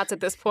enough is- shots at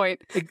this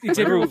point.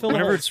 Xavier will fill the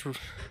whenever holes.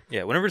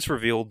 whenever it's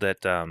revealed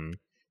that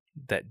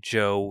that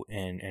Joe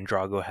and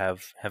Drago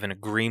have an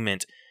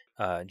agreement,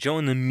 Joe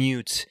and the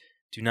Mute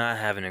do not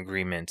have an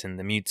agreement, and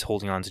the Mute's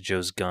holding on to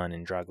Joe's gun,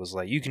 and Drago's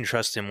like, you can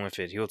trust him with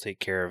it, he'll take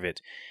care of it.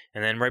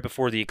 And then right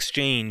before the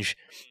exchange,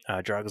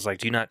 Drago's like,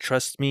 do you not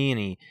trust me?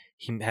 And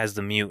he has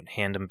the Mute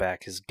hand him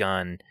back his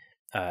gun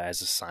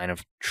as a sign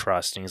of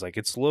trust, and he's like,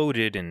 it's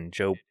loaded, and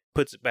Joe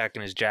puts it back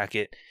in his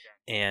jacket,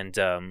 and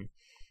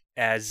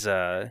as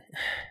well,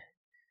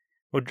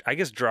 I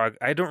guess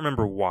I don't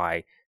remember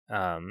why.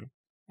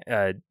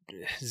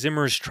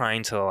 Zimmer's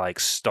trying to like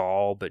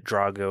stall, but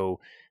Drago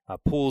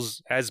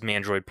as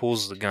Mandroid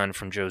pulls the gun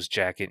from Joe's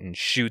jacket and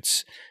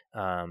shoots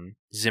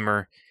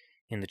Zimmer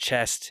in the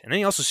chest, and then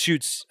he also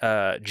shoots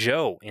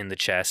Joe in the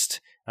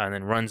chest, and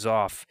then runs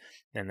off,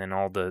 and then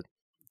all the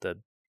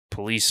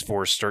police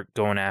force start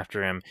going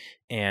after him,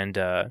 and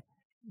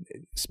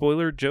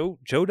spoiler, Joe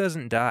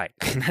doesn't die.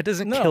 That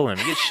doesn't kill him.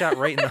 He gets shot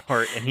right in the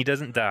heart, and he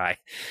doesn't die.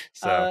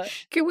 So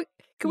Can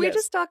we Yes.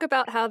 just talk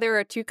about how there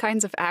are two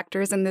kinds of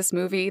actors in this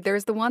movie?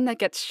 There's the one that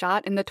gets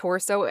shot in the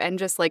torso and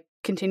just like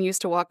continues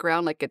to walk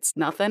around like it's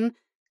nothing.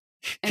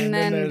 And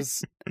then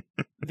there's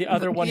the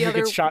other one the who other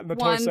gets shot in the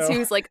ones torso.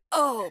 who's like,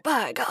 oh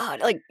my God,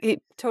 like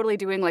totally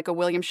doing like a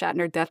William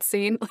Shatner death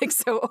scene, like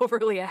so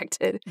overly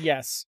acted.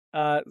 Yes.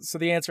 So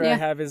the answer I Yeah.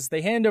 have is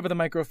they hand over the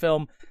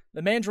microfilm.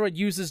 The Mandroid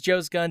uses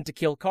Joe's gun to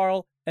kill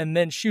Carl and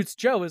then shoots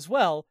Joe as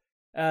well.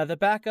 The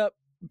backup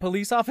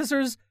police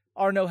officers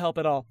are no help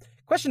at all.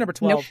 Question number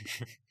 12.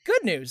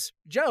 Good news.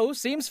 Joe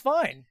seems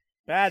fine.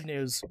 Bad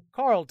news.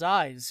 Carl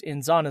dies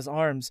in Zana's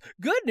arms.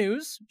 Good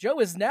news. Joe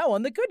is now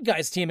on the good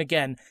guys team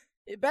again.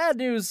 Bad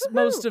news. Woohoo!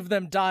 Most of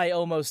them die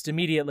almost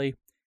immediately.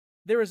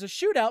 There is a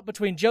shootout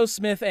between Joe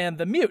Smith and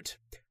the Mute.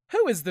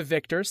 Who is the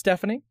victor,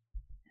 Stephanie?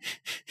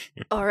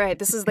 All right,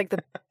 this is like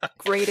the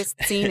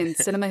greatest scene in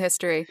cinema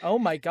history. Oh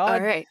my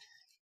God. All right.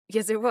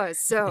 Yes, it was.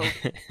 So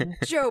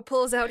Joe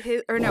pulls out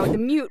the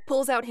Mute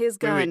pulls out his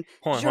gun. Wait.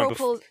 Hold on, Joe hold on.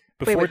 pulls.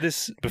 Before wait.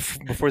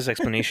 before this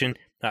explanation,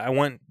 I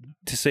want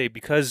to say,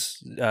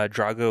 because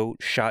Drago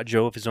shot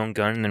Joe with his own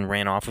gun and then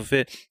ran off with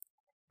it,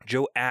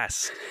 Joe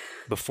asked,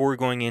 before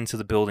going into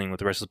the building with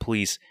the rest of the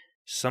police,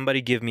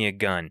 somebody give me a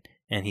gun,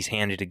 and he's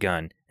handed a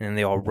gun, and then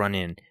they all run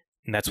in,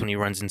 and that's when he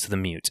runs into the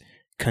Mute.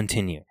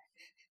 Continue.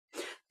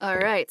 All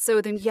right,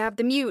 so then you have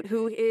the Mute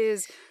who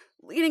is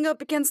leaning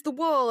up against the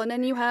wall, and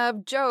then you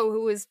have Joe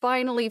who is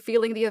finally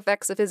feeling the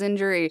effects of his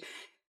injury.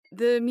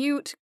 The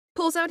Mute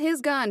pulls out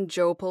his gun.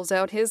 Joe pulls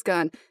out his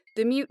gun.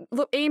 The Mute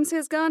aims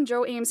his gun.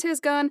 Joe aims his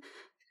gun.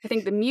 I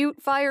think the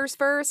Mute fires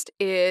first.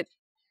 It,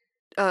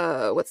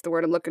 what's the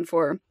word I'm looking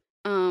for?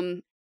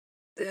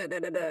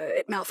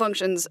 It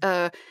malfunctions.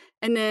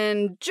 And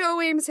then Joe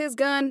aims his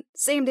gun.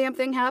 Same damn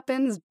thing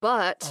happens,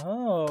 but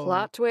Oh.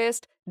 plot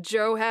twist,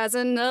 Joe has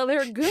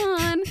another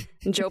gun.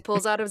 Joe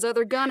pulls out his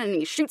other gun and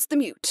he shoots the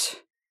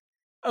mute.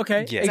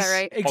 Okay. Yes. Is that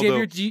right? Xavier,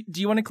 Although- do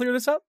you want to clear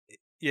this up?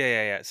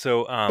 Yeah.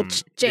 So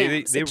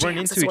Jams. they It run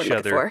jams into is what each I'm looking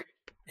other, for.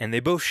 and they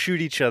both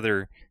shoot each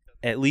other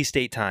at least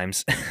 8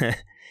 times.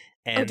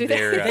 And do they?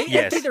 they're They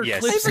yes, their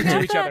yes. clips I into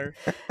forgot each that. other.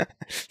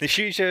 They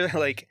shoot each other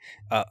like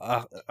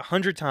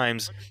 100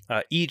 times,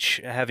 each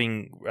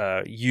having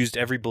used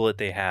every bullet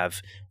they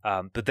have.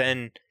 But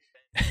then,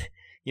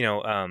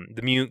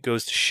 the mute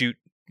goes to shoot.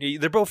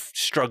 They're both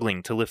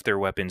struggling to lift their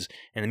weapons,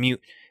 and the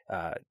mute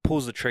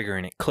pulls the trigger,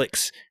 and it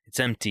clicks. It's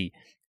empty,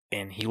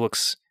 and he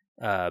looks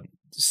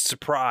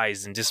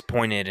surprised and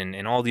disappointed,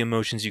 and all the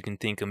emotions you can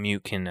think a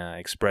mute can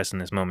express in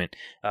this moment.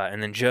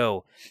 And then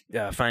Joe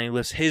finally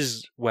lifts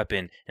his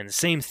weapon, and the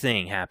same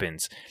thing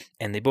happens,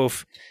 and they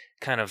both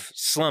kind of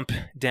slump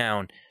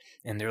down,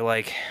 and they're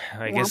like,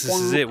 I guess this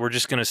is it. We're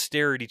just gonna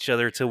stare at each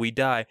other till we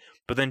die.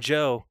 But then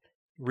Joe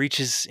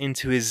reaches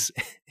into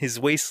his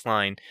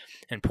waistline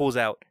and pulls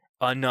out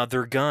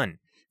another gun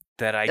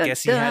that I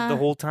guess he had the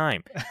whole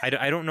time. I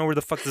don't know where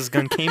the fuck this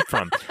gun came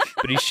from,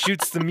 but he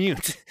shoots the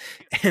mute,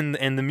 and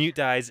the mute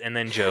dies, and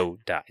then Joe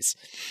dies.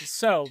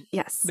 So,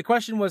 Yes. the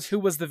question was, who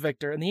was the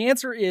victor? And the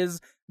answer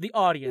is the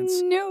audience.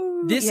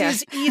 No. This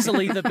is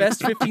easily the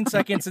best 15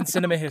 seconds in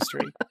cinema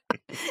history.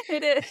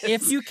 It is.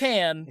 If you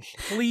can,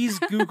 please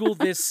Google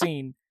this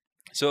scene.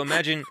 So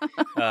imagine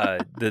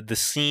the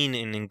scene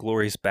in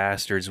Inglourious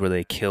Bastards where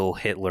they kill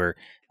Hitler.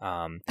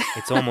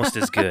 It's almost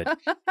as good.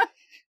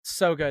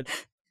 So good.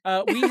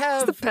 We It's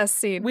have the best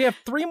scene. we have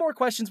 3 more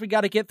questions we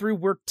got to get through.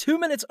 We're 2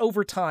 minutes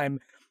over time,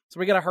 so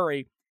we got to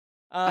hurry.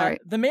 All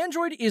right. The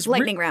Mandroid is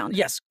Lightning round.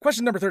 Yes.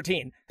 Question number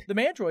 13. The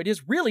Mandroid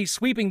is really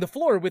sweeping the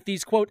floor with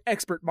these quote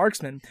expert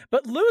marksmen,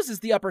 but loses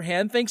the upper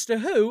hand thanks to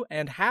who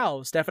and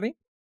how? Stephanie.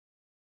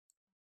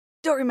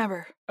 Don't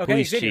remember. Okay.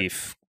 Police Xavier.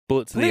 chief,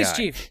 bullet to Police the eye.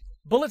 chief.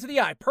 Bullet to the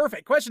eye.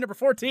 Perfect. Question number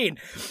 14.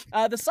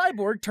 The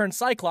cyborg turned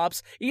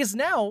Cyclops is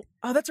now...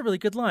 Oh, that's a really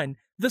good line.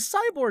 The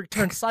cyborg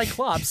turned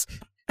Cyclops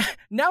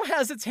now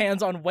has its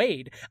hands on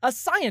Wade, a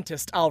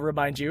scientist, I'll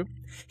remind you.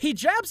 He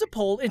jabs a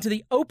pole into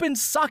the open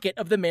socket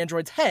of the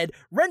Mandroid's head,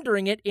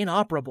 rendering it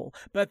inoperable.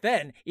 But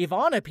then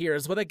Yvonne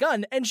appears with a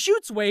gun and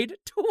shoots Wade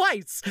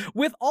twice.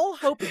 With all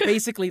hope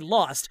basically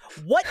lost,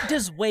 what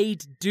does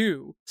Wade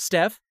do,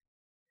 Steph?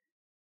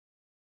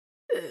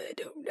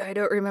 I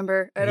don't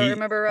remember. I don't He-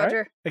 remember, All right.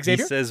 Roger.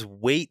 Xavier? He says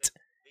wait,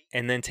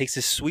 and then takes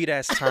his sweet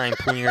ass time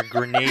pulling a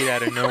grenade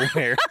out of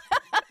nowhere.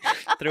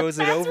 Throws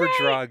it That's over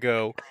right.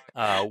 Drago,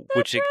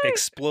 which right.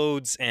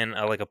 explodes, and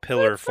like a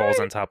pillar That's falls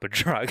right. on top of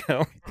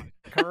Drago.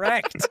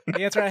 Correct.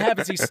 The answer I have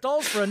is he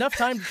stalls for enough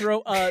time to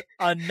throw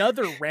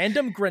another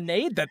random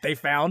grenade that they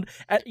found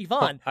at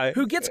Yvonne,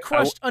 who gets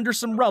crushed under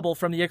some rubble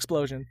from the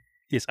explosion.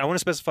 Yes, I want to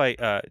specify.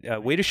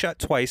 Wade is shot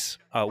twice.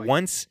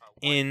 Once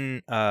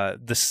in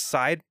the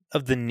side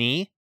of the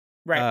knee,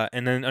 Right.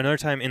 and then another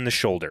time in the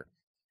shoulder.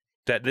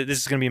 That this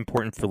is going to be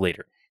important for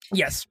later.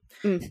 Yes.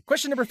 Mm.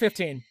 Question number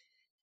 15.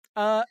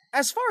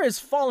 As far as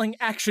falling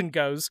action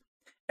goes,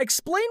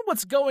 explain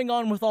what's going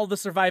on with all the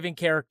surviving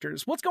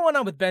characters. What's going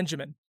on with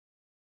Benjamin?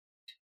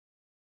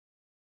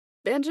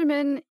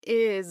 Benjamin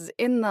is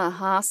in the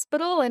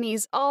hospital and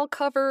he's all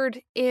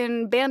covered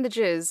in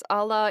bandages,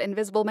 a la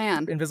Invisible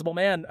Man. Invisible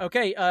Man.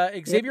 Okay,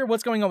 Xavier,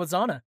 what's going on with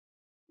Zana?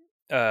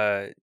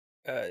 Zana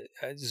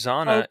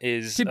Oh,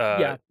 is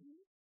yeah.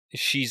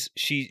 she's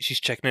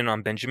checking in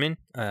on Benjamin.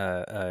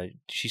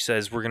 She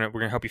says we're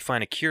gonna help you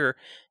find a cure,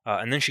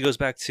 and then she goes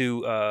back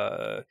to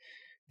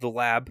the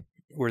lab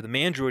where the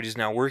Mandroid is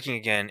now working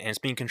again, and it's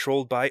being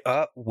controlled by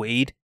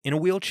Wade in a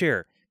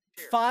wheelchair.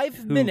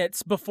 5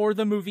 minutes before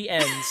the movie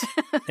ends.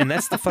 And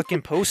that's the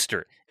fucking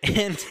poster.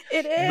 And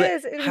It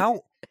is.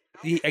 how?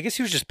 I guess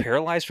he was just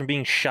paralyzed from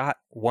being shot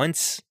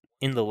once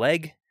in the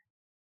leg.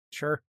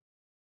 Sure.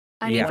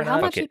 I mean, Yeah, for how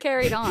fuck much he it.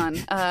 carried on,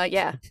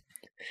 yeah.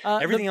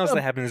 Everything else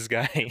that happened to this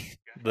guy,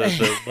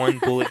 the one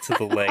bullet to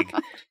the leg,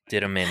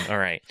 did him in. All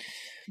right.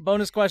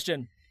 Bonus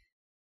question.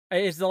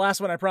 It's the last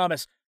one, I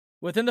promise.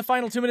 Within the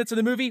final 2 minutes of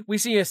the movie, we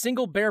see a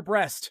single bare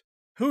breast.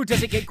 Who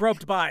does it get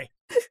groped by?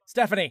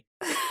 Stephanie.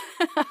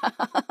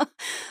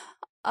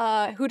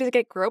 Who does it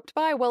get groped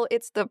by? Well,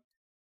 it's the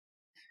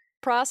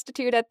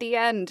prostitute at the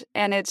end,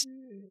 and it's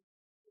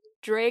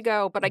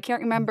Drago, but I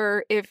can't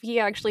remember if he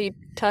actually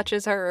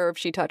touches her or if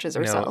she touches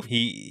herself. No,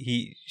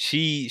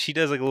 she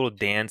does like a little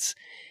dance,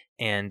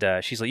 and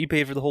she's like, "You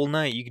pay for the whole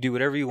night. You can do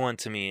whatever you want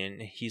to me."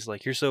 And he's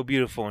like, "You're so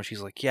beautiful." And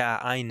she's like, "Yeah,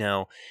 I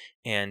know."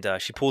 And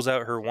she pulls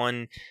out her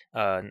one,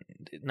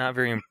 not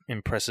very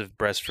impressive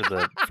breast for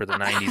the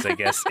 90s, I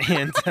guess.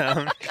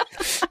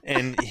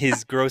 And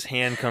his gross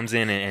hand comes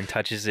in and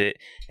touches it,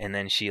 and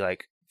then she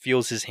like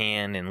feels his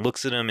hand and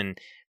looks at him, and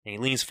he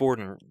leans forward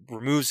and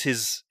removes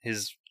his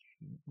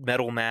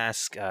metal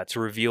mask to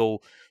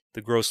reveal the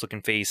gross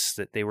looking face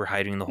that they were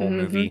hiding the whole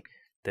movie.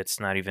 That's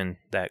not even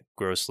that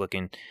gross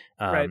looking.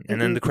 Right.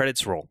 And then the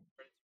credits roll.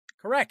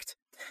 Correct.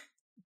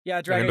 Yeah,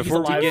 And Dragon, he's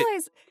before we alive. get-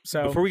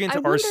 So Before we get into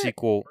I our wonder-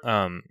 sequel,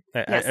 I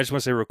Yes. just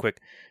want to say real quick,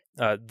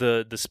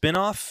 the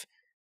spinoff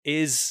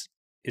is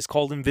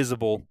called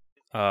Invisible,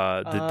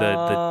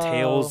 the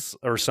tales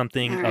or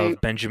something Alright.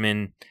 of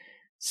Benjamin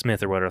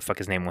Smith or whatever the fuck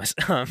his name was.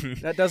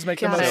 That does make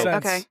the Got most it.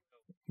 sense. Okay.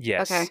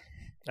 Yes. Okay.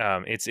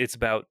 It's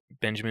about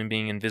Benjamin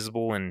being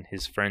invisible and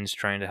his friends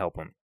trying to help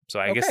him. So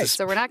I guess Okay, this,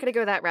 So we're not going to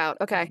go that route.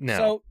 Okay. no.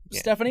 So, Yeah.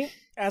 Stephanie,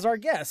 as our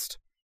guest,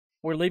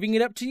 we're leaving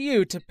it up to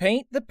you to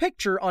paint the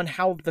picture on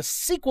how the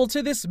sequel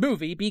to this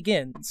movie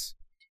begins.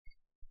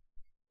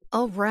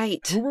 All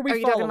right. Who were we Are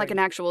you talking following? like an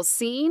actual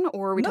scene,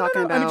 or are we No,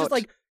 talking about? I mean, just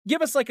like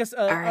give us like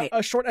All right.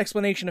 a short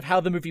explanation of how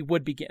the movie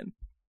would begin.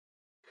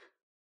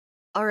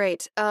 All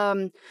right.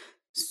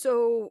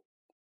 So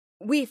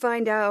we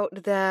find out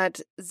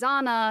that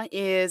Zana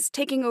is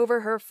taking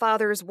over her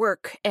father's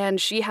work, and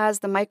she has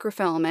the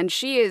microfilm, and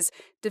she is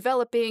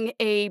developing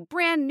a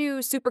brand new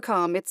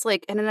supercom. It's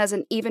like, and it has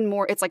an even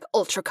more, it's like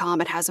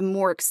ultracom. It has a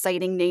more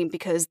exciting name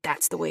because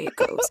that's the way it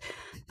goes.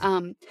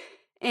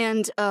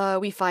 And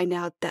we find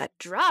out that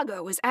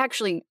Drago is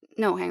actually,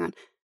 no, hang on.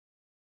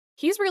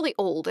 He's really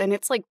old, and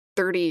it's like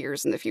 30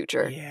 years in the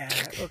future. Yeah.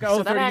 Okay. So Oh,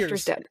 that 30 actor's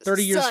years. dead.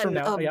 30 years Son from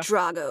now. of Yeah.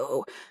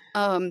 Drago.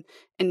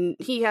 And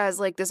he has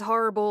like this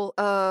horrible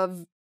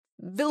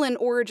villain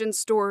origin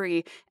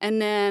story,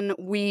 and then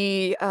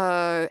we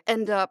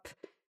end up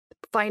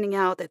finding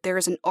out that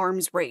there's an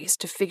arms race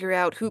to figure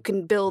out who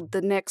can build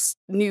the next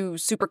new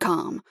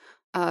supercom.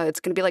 It's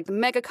going to be like the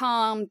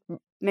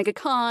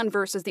Megacon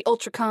versus the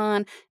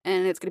Ultracon,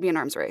 and it's going to be an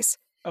arms race.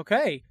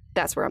 Okay.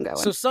 That's where I'm going.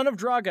 So, son of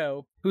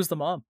Drago, who's the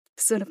mom?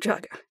 Son of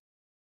Drago.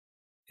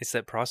 It's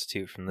that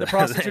prostitute from The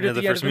prostitute at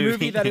the end of the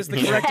movie. That is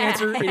the correct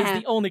answer. It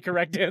is the only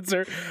correct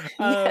answer.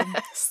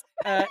 Yes.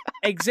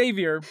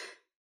 Xavier,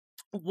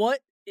 what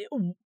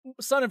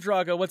son of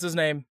Drago? What's his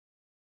name?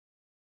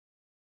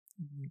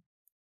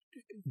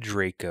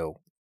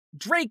 Draco.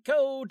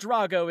 Draco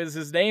Drago is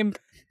his name.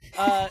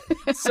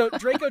 So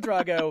Draco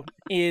Drago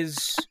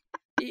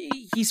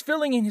he's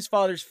filling in his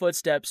father's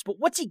footsteps, but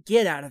what's he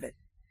get out of it?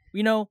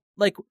 You know,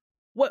 like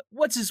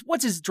what's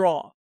his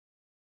draw?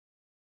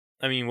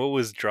 I mean, what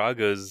was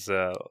Drago's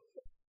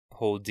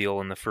whole deal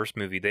in the first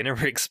movie? They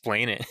never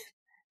explain it.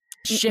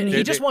 Shit,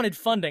 he just wanted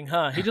funding,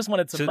 huh? He just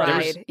wanted some So money.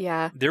 Pride,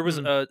 yeah. There was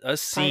a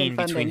scene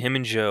between funding. him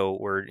and Joe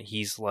where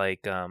he's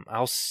like,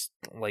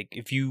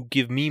 if you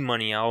give me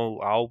money,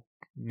 I'll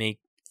make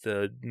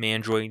the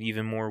Mandroid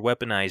even more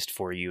weaponized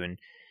for you. And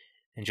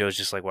Joe's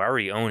just like, well, I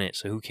already own it,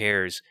 so who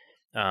cares?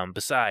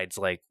 Besides,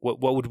 like,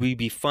 what would we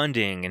be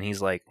funding? And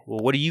he's like, well,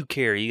 what do you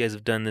care? You guys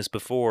have done this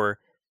before.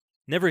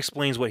 Never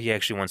explains what he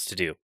actually wants to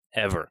do,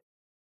 ever.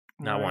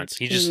 Not Right. once.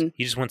 He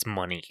just wants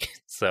money.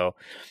 So,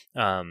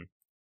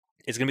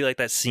 it's gonna be like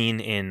that scene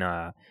in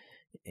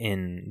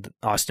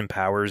Austin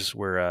Powers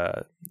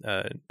where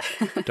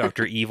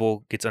Dr.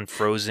 Evil gets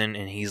unfrozen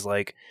and he's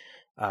like,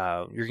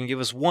 you're gonna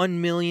give us $1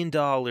 million,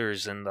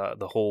 and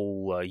the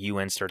whole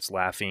UN starts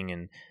laughing,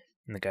 and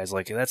the guy's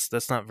like,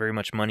 that's not very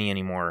much money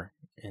anymore,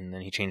 and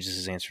then he changes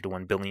his answer to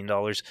 $1 billion,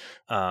 or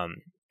 $1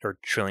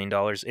 trillion.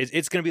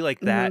 It's gonna be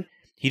like that.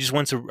 He just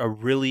wants a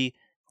really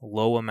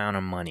low amount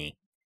of money.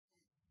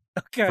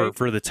 Okay.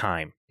 For the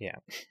time. Yeah.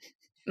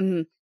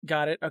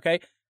 Got it.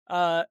 Okay.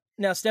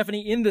 Now,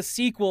 Stephanie, in the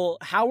sequel,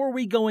 how are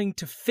we going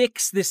to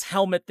fix this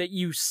helmet that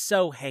you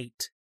so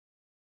hate?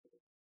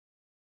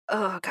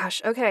 Oh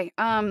gosh. Okay.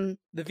 The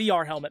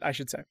VR helmet, I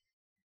should say.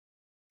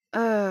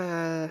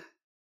 I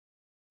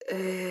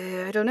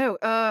don't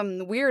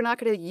know. We are not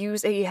going to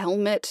use a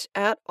helmet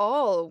at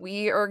all.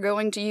 We are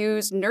going to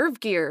use nerve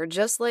gear,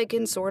 just like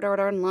in Sword Art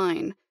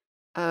Online.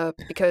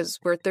 Because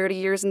we're 30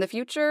 years in the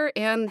future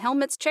and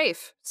helmets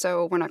chafe,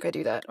 so we're not going to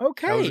do that.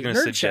 Okay. I was going to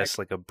nerd suggest check.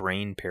 like a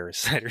brain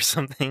parasite or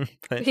something,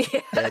 but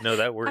Yeah. no,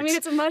 that works. I mean,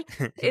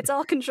 it's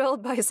all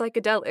controlled by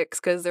psychedelics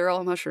because they're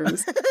all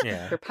mushrooms.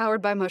 yeah. They're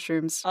powered by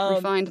mushrooms, Um,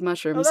 refined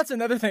mushrooms. Oh, that's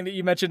another thing that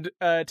you mentioned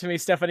to me,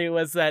 Stephanie,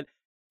 was that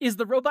is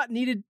the robot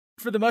needed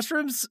for the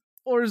mushrooms,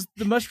 or is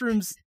the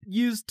mushrooms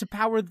used to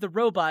power the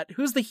robot?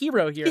 Who's the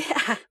hero here?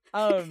 Yeah,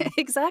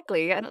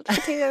 exactly.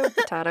 Potato.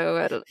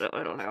 I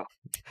don't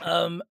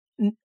know.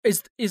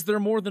 Is there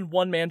more than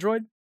one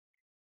Mandroid?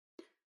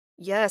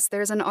 Yes,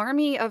 there's an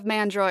army of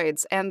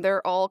Mandroids, and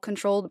they're all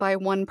controlled by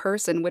one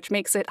person, which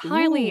makes it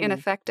highly Ooh.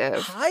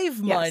 ineffective. Hive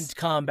mind Yes.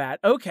 combat.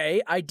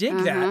 Okay, I dig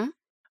that.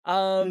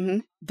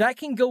 Mhm. That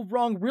can go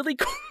wrong really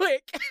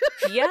quick.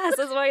 Yes,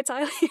 that's why it's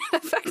highly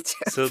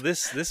ineffective. So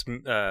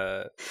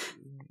the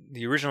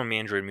original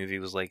Mandroid movie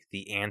was like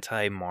the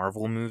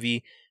anti-Marvel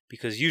movie,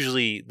 because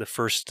usually the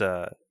first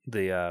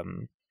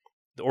the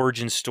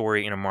origin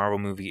story in a Marvel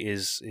movie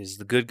is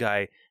the good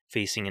guy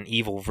facing an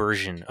evil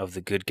version of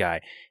the good guy.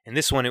 And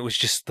this one, it was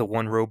just the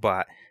one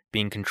robot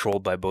being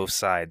controlled by both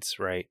sides,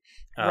 right?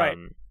 Right.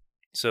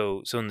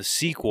 So in the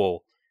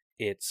sequel,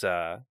 it's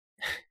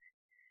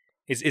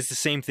it's the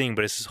same thing,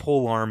 but it's this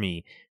whole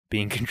army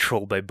being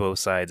controlled by both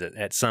sides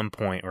at some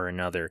point or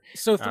another.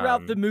 So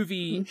throughout the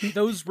movie,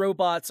 those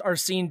robots are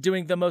seen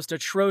doing the most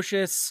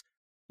atrocious,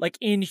 like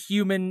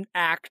inhuman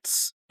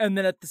acts, and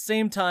then at the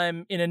same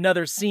time, in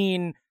another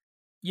scene,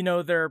 you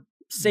know, they're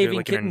saving They're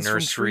like in a kittens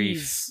nursery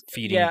from trees,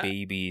 feeding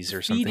babies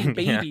or something.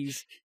 feeding Yeah.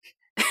 babies.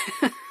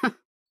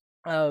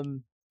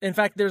 In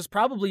fact, there's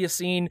probably a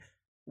scene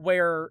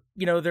where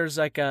there's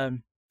like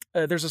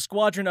there's a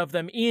squadron of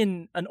them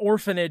in an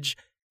orphanage,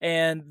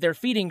 and they're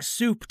feeding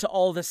soup to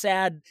all the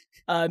sad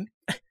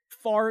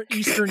far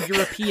Eastern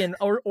European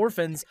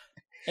orphans.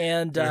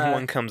 And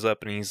one comes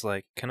up and he's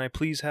like, "Can I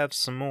please have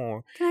some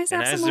more?" Can I have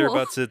and as some they're more?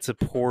 about to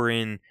pour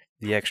in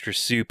the extra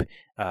soup,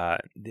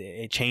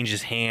 it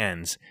changes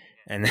hands,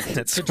 and then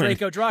that's to when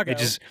Draco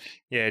Drago.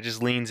 it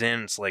just leans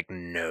in. It's like,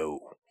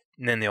 no,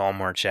 and then they all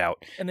march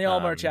out. And they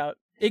all march out.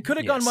 It could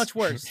have gone yes. much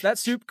worse. That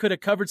soup could have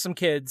covered some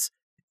kids,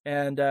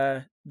 and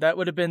that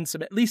would have been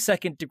some at least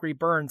second-degree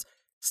burns.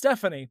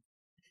 Stephanie,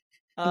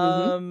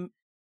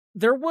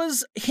 there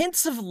was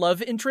hints of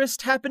love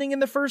interest happening in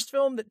the first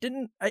film that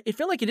I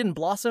feel like it didn't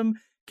blossom.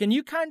 Can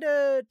you kind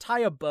of tie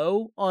a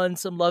bow on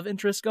some love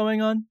interest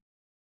going on?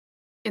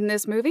 In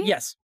this movie?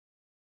 Yes.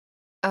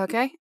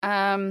 Okay.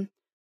 I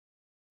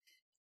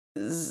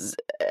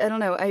don't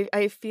know.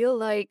 I feel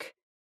like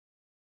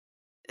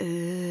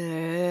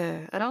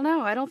I don't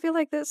know. I don't feel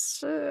like this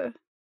should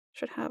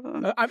have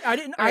a. I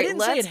didn't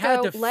say it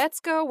had to. Let's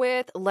go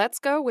with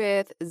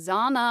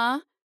Zana.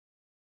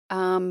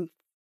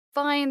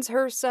 Finds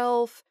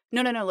herself.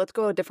 No. Let's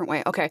go a different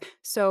way. Okay.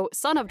 So,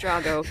 son of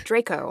Drago,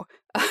 Draco.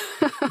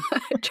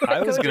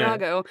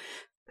 Drago.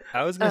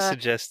 I was gonna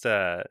suggest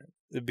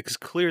because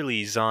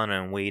clearly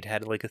Zana and Wade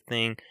had like a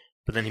thing,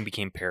 but then he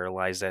became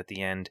paralyzed at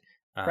the end.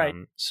 Right.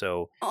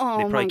 So they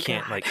probably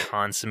can't like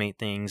consummate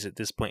things at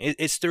this point.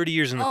 It's 30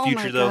 years in the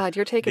future, though. Oh my God,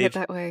 you're taking it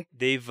that way.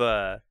 They've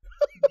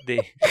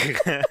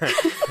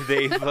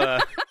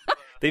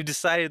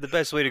decided the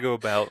best way to go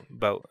about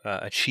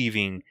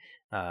achieving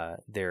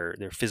their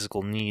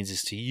physical needs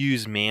is to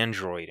use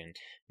Mandroid, and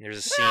there's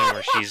a scene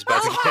where she's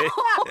about to get.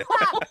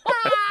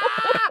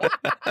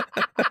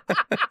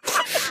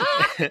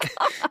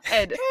 God.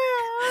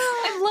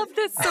 I love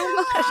this so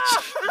much.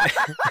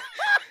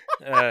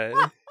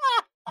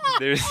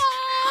 There's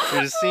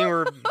a scene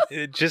where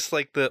just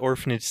like the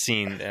orphanage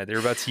scene, they're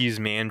about to use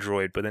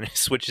Mandroid, but then it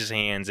switches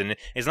hands, and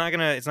it's not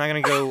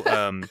gonna go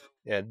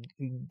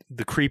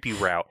the creepy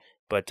route.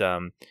 But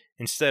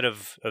instead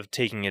of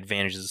taking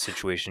advantage of the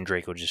situation,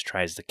 Draco just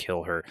tries to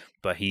kill her,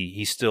 but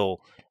he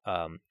still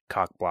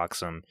cock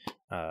blocks him,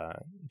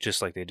 just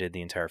like they did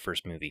the entire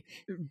first movie.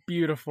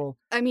 Beautiful.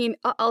 I mean,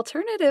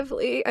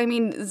 alternatively,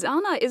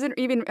 Zana isn't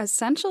even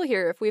essential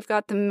here. If we've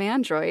got the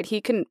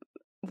Mandroid,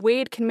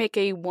 Wade can make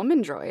a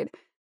woman droid.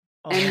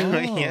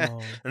 Yeah,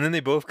 and then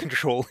they both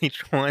control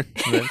each one.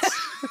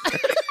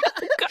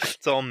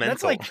 It's all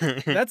mental.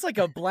 That's like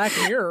a Black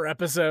Mirror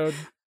episode.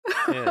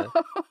 Yeah.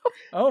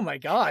 Oh my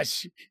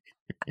gosh.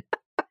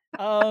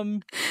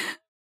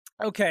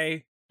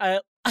 Okay.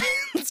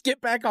 Let's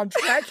get back on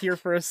track here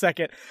for a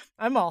second.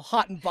 I'm all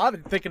hot and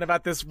bothered thinking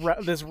about this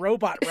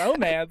robot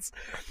romance.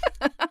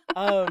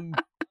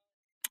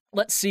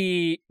 Let's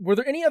see. Were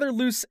there any other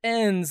loose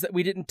ends that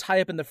we didn't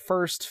tie up in the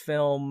first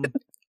film?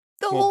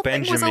 The whole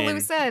thing was a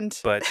loose end.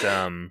 But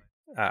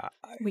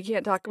we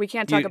can't talk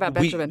about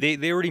Benjamin.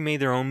 They already made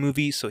their own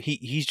movie, so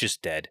he's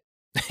just dead.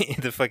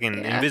 The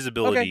fucking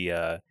invisibility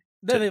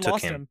They took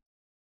lost him.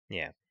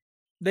 Yeah.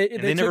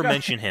 They never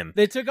mention him.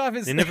 They took off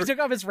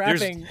his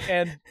wrapping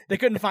and they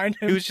couldn't find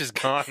him. He was just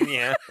gone.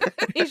 Yeah,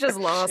 he's just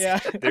lost. Yeah.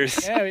 There's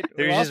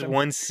just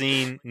one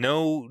scene,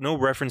 no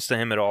reference to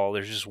him at all.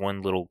 There's just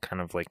one little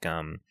kind of like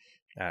I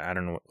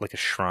don't know, like a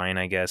shrine,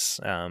 I guess,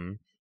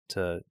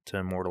 to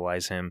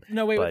immortalize him.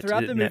 No, wait. But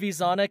throughout the movie,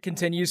 Zana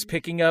continues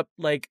picking up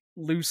like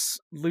loose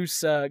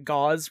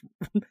gauze.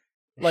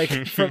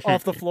 Like from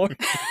off the floor.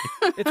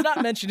 It's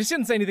not mentioned. She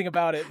didn't say anything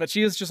about it, but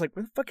she is just like,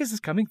 where the fuck is this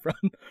coming from?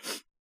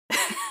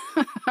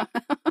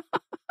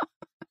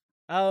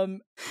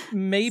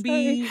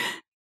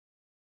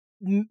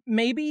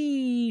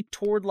 Maybe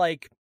toward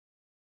like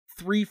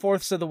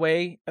 3/4 of the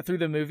way through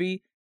the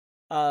movie,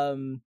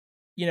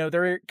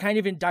 they're kind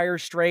of in dire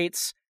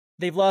straits.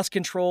 They've lost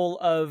control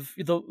of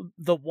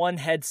the one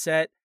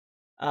headset,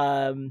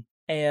 and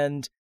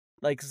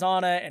like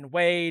Zana and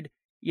Wade.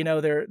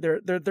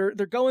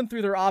 They're going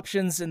through their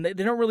options, and they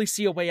don't really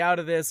see a way out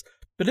of this.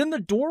 But in the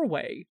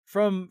doorway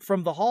from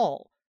the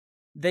hall,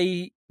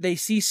 they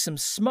see some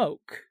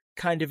smoke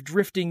kind of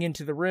drifting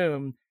into the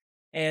room,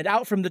 and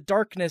out from the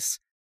darkness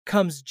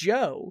comes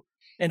Joe.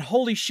 And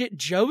holy shit,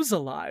 Joe's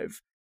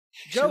alive.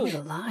 Joe,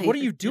 what are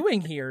you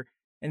doing here?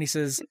 And he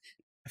says,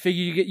 I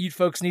figure you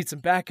folks need some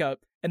backup.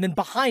 And then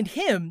behind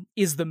him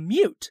is the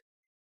mute.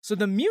 So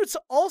the mute's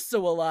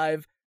also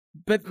alive,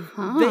 but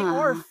they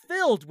are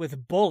filled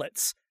with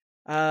bullets.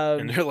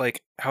 And they're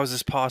like, how is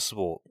this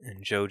possible?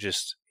 And Joe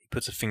just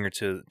puts a finger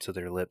to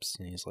their lips,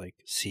 and he's like,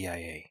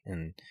 CIA.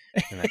 And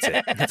that's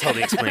it. That's all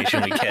the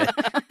explanation we get.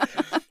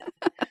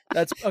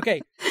 That's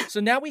okay. So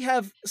now we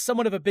have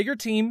somewhat of a bigger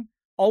team,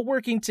 all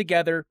working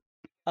together.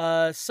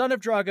 Son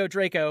of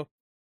Draco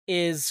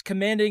is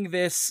commanding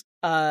this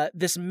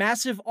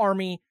massive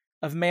army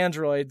of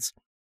Mandroids.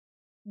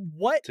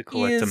 What to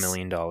collect $1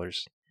 million?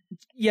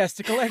 Yes,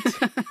 to collect.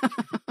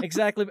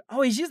 Exactly.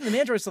 Oh, he's using the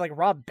Mandroids to like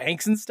rob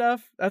banks and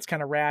stuff. That's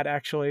kind of rad,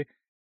 actually.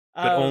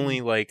 But only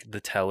like the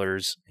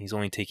tellers. He's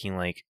only taking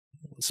like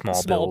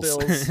small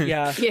bills.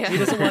 Yeah. Yeah. He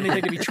doesn't want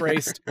anything to be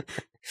traced.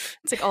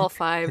 It's like all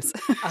fives.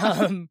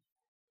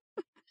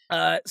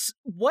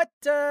 What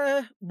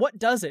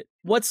does it?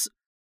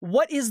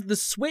 What is the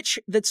switch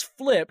that's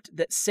flipped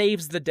that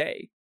saves the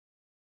day?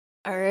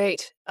 All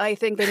right. I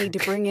think they need to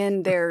bring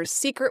in their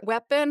secret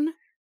weapon,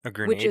 A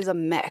grenade? which is a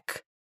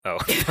mech. Oh.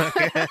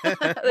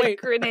 Like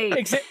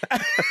grenade.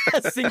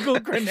 A single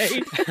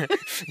grenade?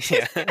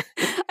 Yeah.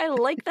 I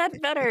like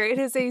that better. It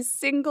is a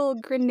single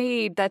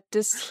grenade that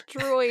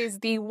destroys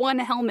the one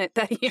helmet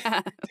that he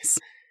has.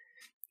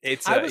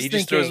 It's I was he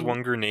just throws thinking-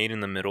 one grenade in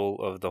the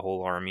middle of the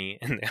whole army,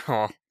 and they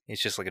all.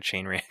 It's just like a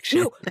chain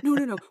reaction.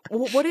 No.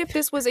 What if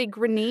this was a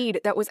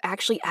grenade that was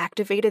actually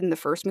activated in the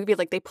first movie?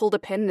 Like they pulled a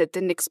pin and it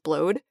didn't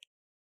explode,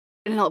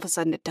 and all of a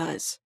sudden it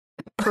does.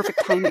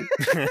 Perfect timing.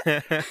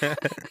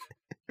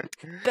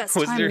 Best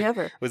timing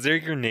ever. Was there a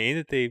grenade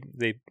that they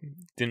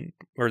didn't,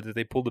 or that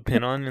they pulled the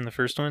pin on in the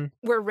first one?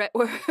 We're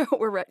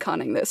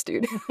retconning this,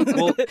 dude.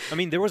 Well, I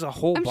mean, there was a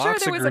whole I'm sure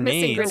box there of was a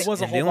missing grenades. grenade. There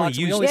was a and they whole only box.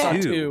 We used only saw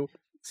two. two.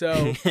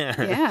 So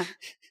Yeah.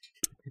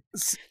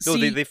 No,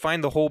 see, they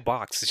find the whole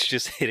box. It's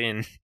just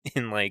hidden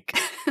in like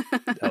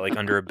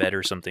under a bed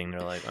or something.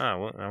 They're like,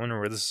 oh, I wonder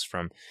where this is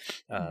from.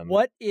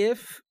 what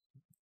if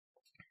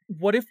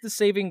the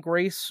saving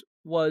grace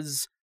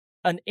was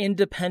an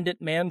independent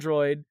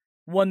Mandroid,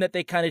 one that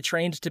they kind of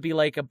trained to be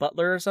like a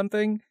butler or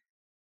something,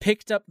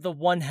 picked up the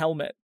one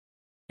helmet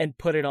and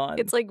put it on?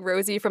 It's like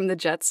Rosie from the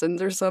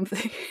Jetsons or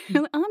something.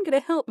 I'm going to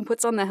help, and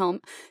puts on the helm.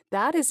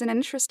 That is an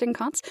interesting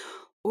concept.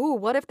 Ooh,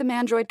 what if the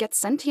Mandroid gets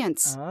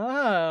sentience?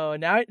 Oh,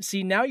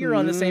 now you're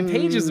on the same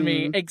page as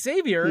me.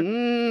 Xavier,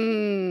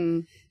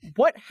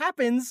 what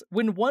happens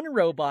when one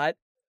robot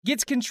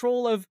gets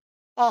control of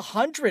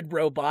 100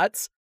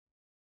 robots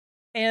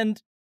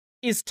and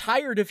is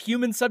tired of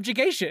human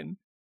subjugation?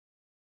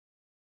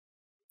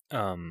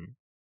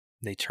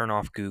 They turn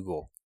off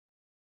Google.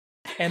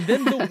 And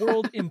then the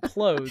world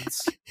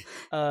implodes.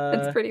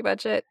 That's pretty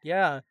much it.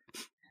 Yeah.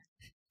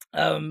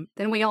 Then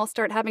we all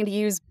start having to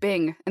use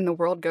Bing, and the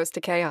world goes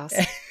to chaos.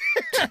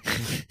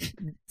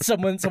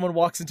 Someone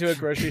walks into a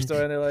grocery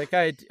store and they're like,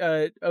 "Hi,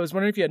 I was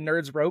wondering if you had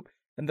nerds rope."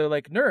 And they're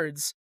like,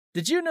 "Nerds?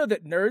 Did you know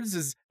that nerds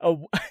is a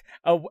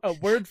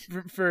word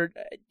for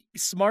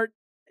smart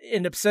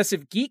and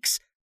obsessive geeks?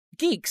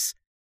 Geeks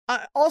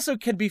also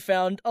can be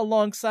found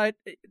alongside."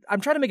 I'm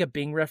trying to make a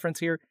Bing reference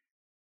here.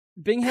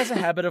 Bing has a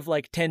habit of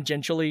like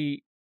tangentially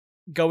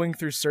going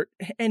through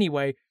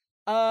anyway.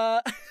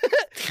 I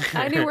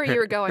knew where you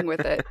were going with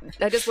it.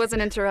 I just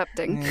wasn't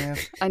interrupting. Yeah.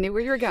 I knew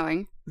where you were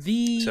going.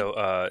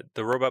 So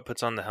the robot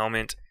puts on the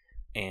helmet,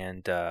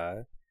 and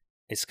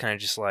it's kind of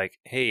just like,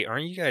 hey,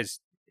 aren't you guys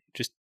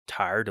just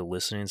tired of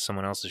listening to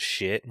someone else's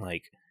shit?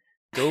 Like,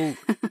 go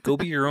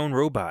be your own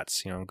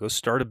robots. Go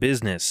start a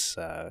business,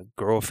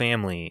 grow a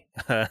family.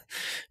 I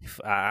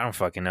don't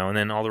fucking know. And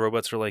then all the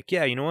robots are like,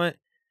 yeah, you know what?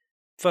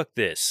 Fuck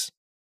this.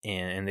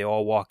 And they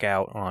all walk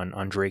out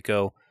on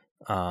Draco.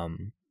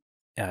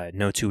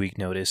 No 2-week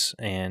notice,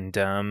 and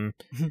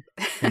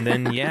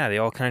then they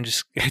all kind of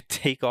just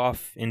take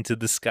off into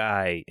the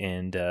sky,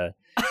 and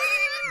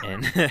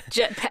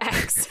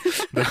Jetpacks.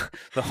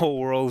 the whole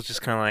world is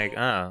just kind of like,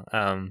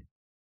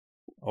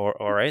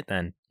 all right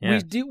then. Yeah.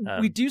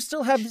 We do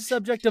still have the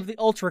subject of the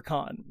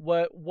Ultracon.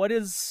 What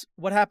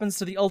happens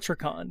to the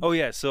Ultracon? Oh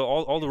yeah, so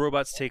all the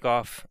robots take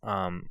off.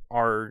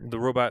 The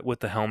robot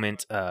with the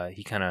helmet,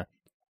 he kind of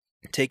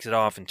takes it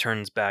off and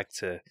turns back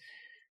to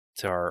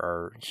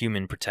our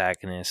human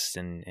protagonist,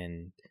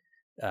 and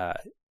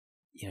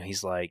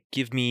he's like,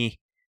 give me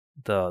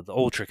the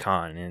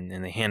Ultracon,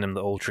 and they hand him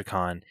the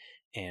Ultracon,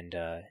 and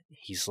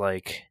he's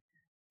like,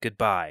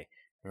 goodbye.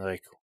 And they're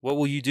like, what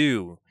will you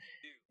do?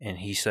 And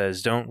he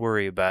says, don't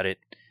worry about it.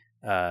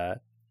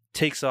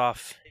 Takes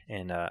off,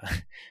 and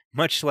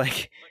much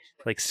like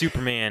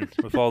Superman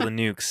with all the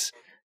nukes,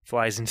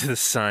 flies into the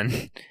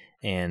sun,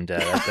 and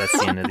that's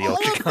the end of the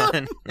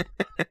Ultracon.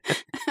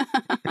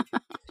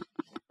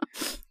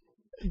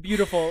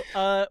 Beautiful.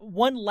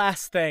 One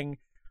last thing,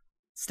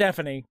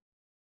 Stephanie,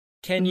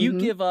 can you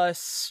give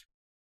us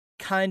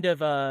kind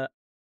of a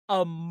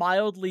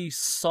mildly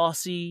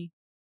saucy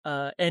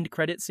end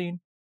credit scene?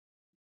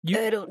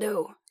 I don't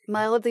know.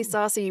 Mildly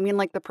saucy? You mean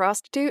like the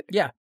prostitute?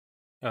 Yeah.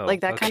 Oh,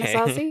 Like that kind of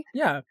saucy?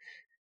 Yeah.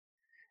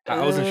 I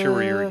wasn't sure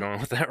where you were going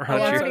with that, I Roger.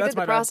 already That's did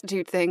my the bad.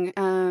 prostitute thing.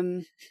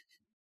 I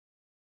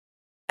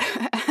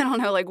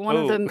don't know. Like one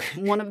of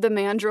the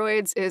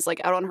Mandroids is like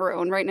out on her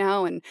own right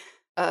now, and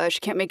she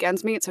can't make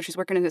ends meet, so she's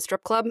working in a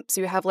strip club.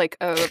 So you have like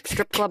a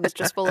strip club that's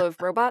just full of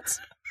robots.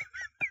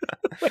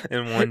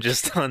 And one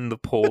just on the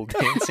pole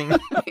dancing.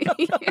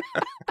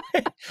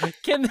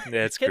 That's Can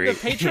great. the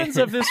patrons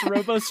of this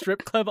Robo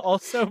strip club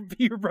also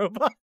be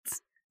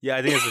robots? Yeah,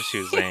 I think that's what she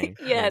was saying.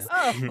 Yes.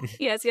 Oh.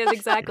 Yes,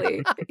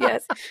 exactly.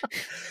 Yes.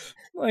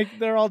 Like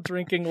they're all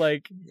drinking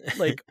like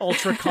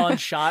Ultracon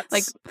shots.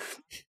 Like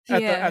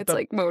it's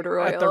like motor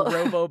oil. at the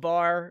Robo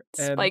bar.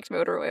 And Spiked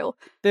motor oil.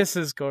 this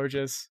is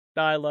gorgeous.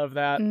 I love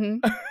that.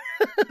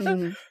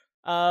 Mhm.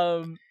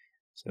 Um,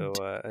 So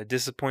a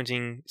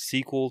disappointing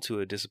sequel to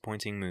a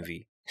disappointing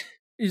movie.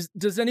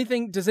 Does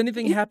anything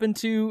happen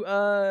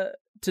to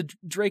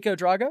Draco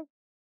Drago?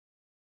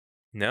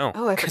 No,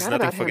 Oh, I because forgot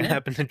nothing about fucking him.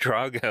 happened to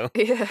Drago.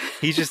 Yeah.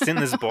 He's just in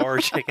this bar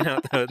checking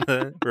out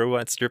the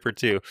robot stripper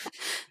too.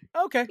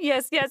 Okay.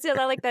 Yes,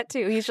 I like that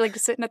too. He's like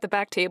sitting at the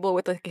back table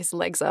with like his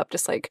legs up,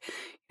 just like,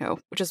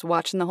 just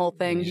watching the whole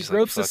thing. He He's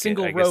gropes a "Fuck it,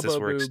 single I guess this robo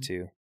works boob."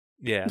 too.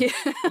 Yeah. Yeah.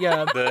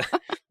 Yeah.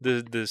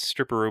 The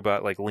stripper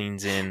robot like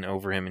leans in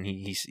over him and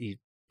he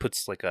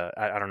puts like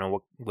I don't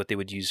know what they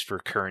would use for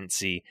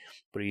currency,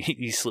 but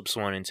he slips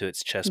one into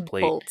its chest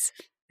plate. Bolts.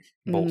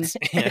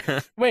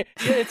 Yeah. Wait,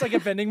 yeah, it's like a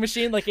vending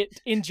machine. Like it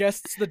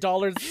ingests the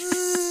dollars,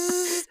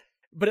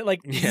 but it like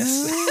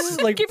Yes.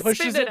 like Keeps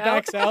pushes spitting it it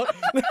backs out.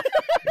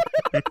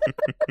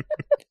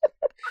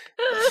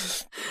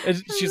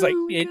 And she's like,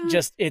 Oh my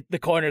God. the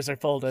corners are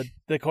folded.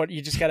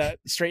 You just gotta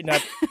straighten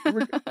up,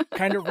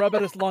 kind of rub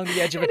it along the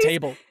edge of a And he's-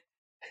 table.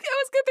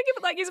 I was gonna think of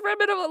it like he's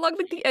rubbing him along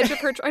like the edge of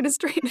her trying to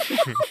straighten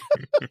it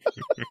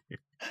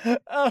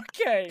out.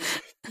 Okay,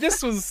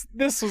 this was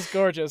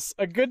gorgeous.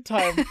 A good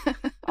time,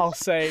 I'll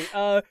say.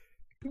 Do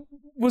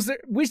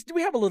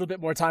we have a little bit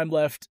more time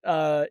left?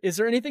 Is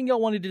there anything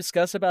y'all want to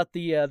discuss about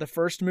the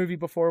first movie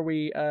before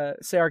we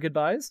say our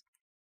goodbyes?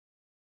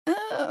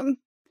 I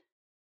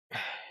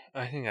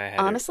think I had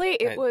Honestly,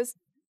 it was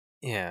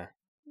Yeah.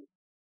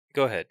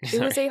 Go ahead. it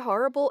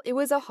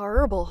was a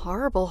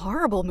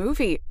horrible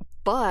movie.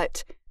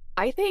 But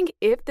I think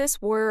if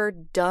this were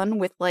done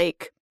with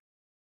like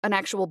an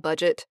actual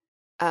budget,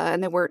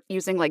 and they weren't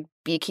using like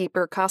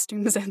beekeeper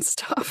costumes and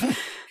stuff,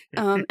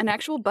 an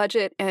actual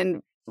budget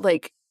and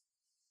like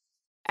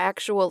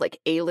actual like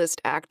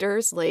A-list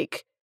actors,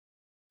 like,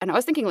 and I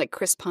was thinking like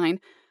Chris Pine,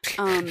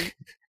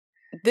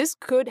 this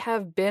could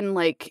have been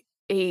like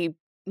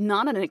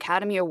not an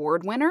Academy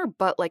Award winner,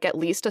 but like at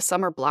least a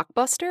summer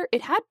blockbuster.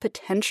 It had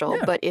potential,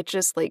 Yeah. but it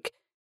just like,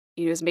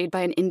 it was made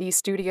by an indie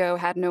studio,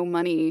 had no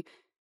money,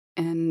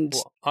 and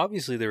Well,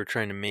 obviously they were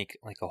trying to make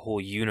like a whole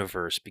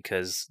universe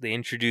because they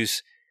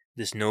introduce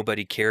this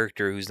nobody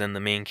character who's then the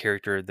main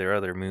character of their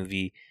other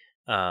movie.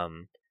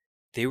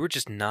 They were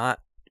just not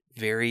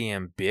very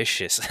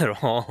ambitious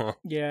at all.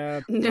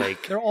 Yeah,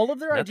 Like all of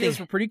their nothing- ideas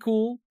were pretty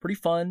cool, pretty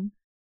fun.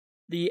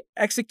 The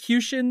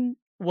execution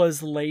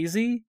was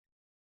lazy.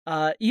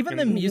 Even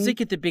the Mhm.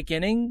 music at the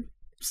beginning Dude,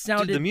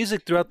 sounded the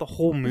music throughout the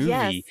whole movie.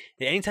 Yes.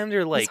 Anytime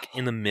they're like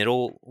in the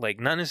middle, like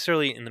not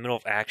necessarily in the middle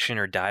of action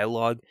or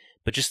dialogue,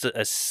 but just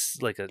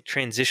like a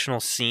transitional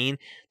scene,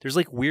 there's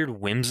like weird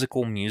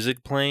whimsical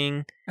music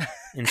playing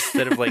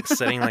instead of like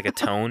setting like a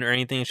tone or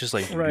anything. It's just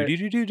like Right.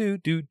 do do do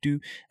do do.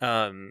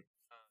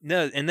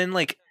 No, and then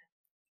like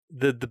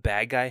the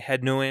bad guy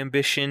had no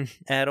ambition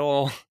at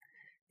all,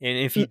 and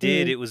if he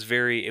did, it was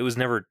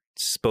never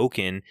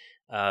spoken.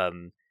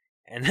 And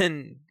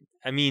then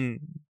I mean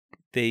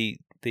they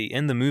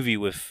end the movie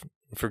with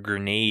for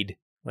grenade,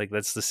 like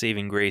that's the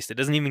saving grace. It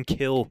doesn't even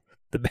kill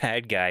the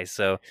bad guy,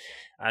 so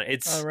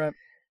it's all right.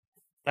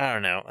 I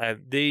don't know.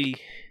 It's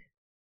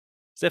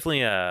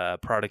definitely a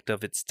product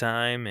of its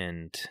time,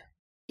 and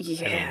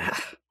yeah,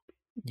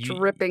 you-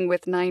 dripping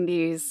with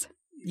 90s.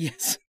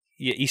 Yes,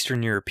 yeah,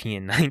 Eastern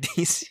European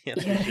 90s. Yeah,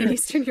 for Yeah, sure.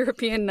 Eastern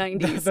European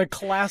 90s. the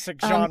classic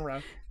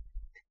genre.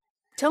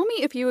 Tell me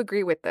if you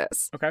agree with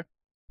this. Okay.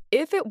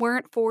 If it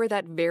weren't for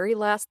that very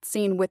last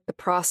scene with the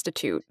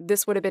prostitute,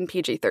 this would have been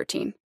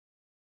PG-13.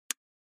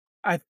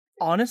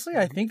 Honestly,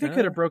 I think they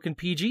could have broken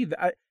PG.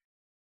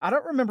 I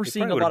don't remember It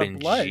seeing a probably lot would've of been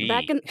blood.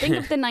 G. Think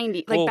of the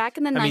 90s, like Well, back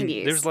in the I 90s.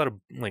 mean, there's a lot of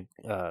like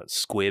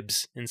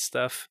squibs and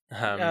stuff.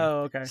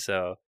 Oh, okay.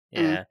 So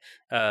yeah,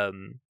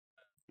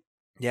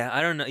 yeah.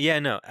 I don't know. Yeah,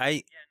 no.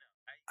 I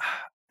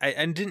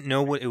didn't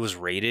know what it was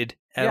rated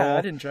at Yeah, all.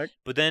 I didn't check.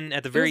 But then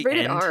at the It was very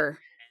rated end, R.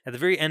 at the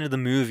very end of the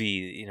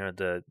movie,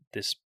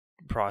 this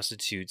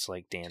prostitute's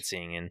like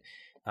dancing, and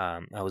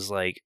I was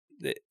like,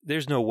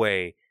 "There's no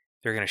way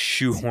they're gonna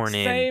shoehorn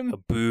Same. in a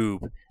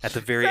boob at the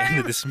very end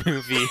of this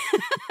movie."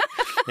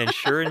 And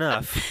sure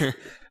enough,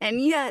 And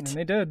yet, And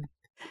they did.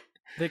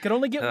 They could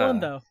only get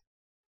one though.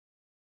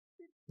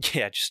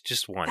 yeah,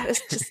 just one. that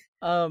was just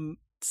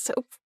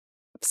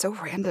so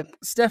random.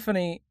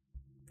 Stephanie,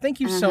 thank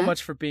you so Uh-huh.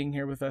 much for being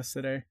here with us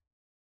today.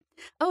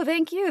 Oh,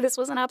 thank you. This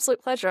was an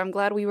absolute pleasure. I'm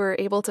glad we were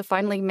able to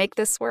finally make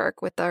this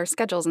work with our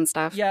schedules and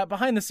stuff. Yeah,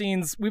 behind the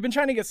scenes, we've been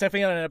trying to get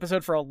Stephanie on an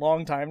episode for a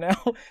long time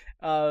now.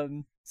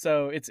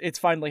 So it's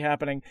finally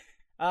happening.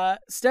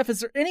 Steph, is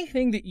there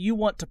anything that you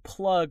want to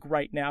plug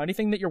right now?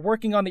 Anything that you're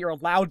working on that you're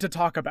allowed to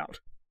talk about?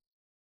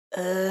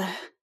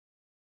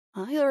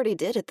 I already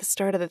did at the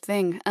start of the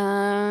thing.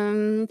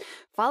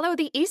 Follow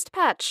the East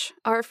Patch,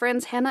 our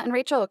friends Hannah and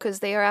Rachel, because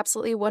they are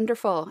absolutely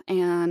wonderful.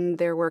 And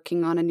they're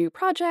working on a new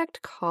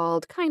project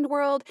called Kind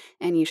World,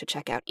 and you should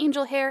check out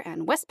Angel Hair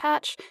and West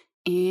Patch.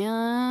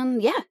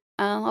 And yeah,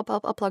 I'll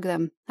plug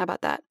them. How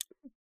about that?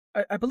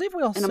 I believe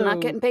we also... And I'm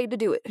not getting paid to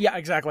do it. Yeah,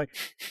 exactly.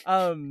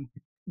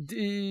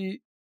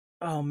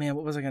 Oh man,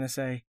 what was I going to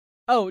say?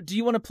 Oh, do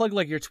you want to plug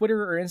like your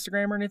Twitter or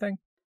Instagram or anything?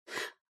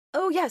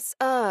 Oh, yes.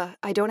 I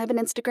don't have an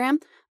Instagram.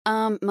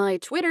 My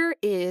Twitter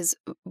is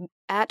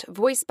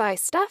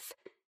 @VoiceByStuff,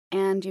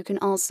 And you can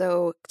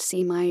also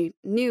see my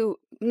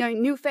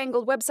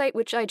newfangled website,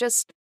 which I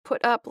just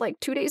put up like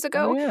 2 days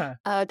ago. Oh, yeah.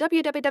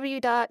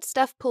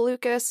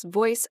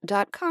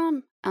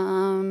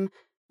 www.stephpalookas.voice.com.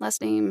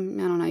 Last name,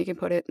 I don't know. You can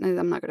put it.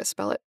 I'm not going to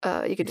spell it.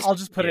 You can just. I'll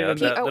just put it in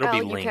there. that'll be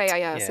P-O-L-U-K. linked.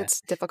 Yes, Yeah.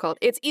 it's difficult.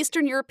 It's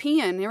Eastern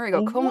European. There we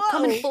go. Whoa.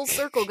 Coming full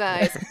circle,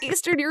 guys.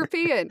 Eastern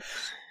European.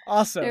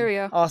 Awesome. There we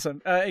go.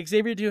 Awesome.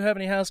 Xavier, do you have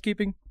any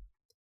housekeeping?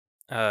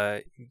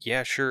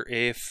 Yeah, sure.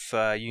 If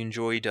you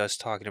enjoyed us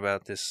talking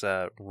about this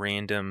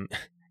random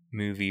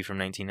movie from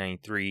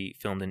 1993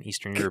 filmed in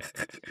Eastern Europe,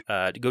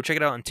 go check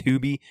it out on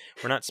Tubi.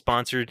 We're not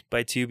sponsored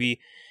by Tubi.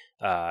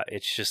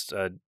 It's just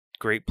a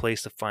great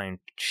place to find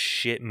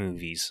shit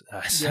movies.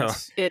 So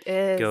Yes. It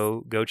is.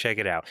 go check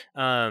it out.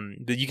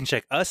 But you can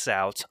check us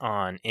out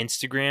on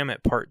Instagram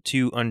at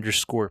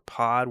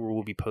part2_pod, where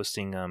we'll be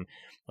posting a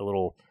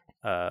little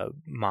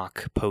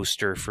mock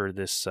poster for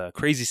this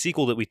crazy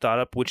sequel that we thought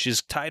up, which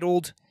is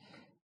titled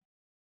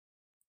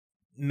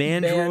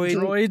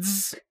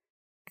Mandroids.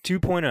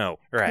 2.0.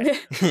 Right.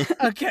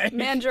 Okay.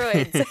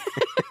 Mandroids.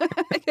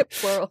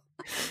 Plural.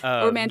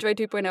 Or Mandroid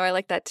 2.0. I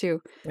like that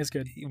too. It's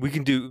good. We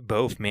can do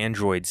both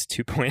Mandroids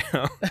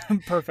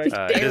 2.0. Perfect. It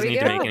There doesn't we need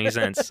to go. make any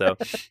sense. So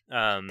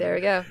There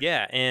we go.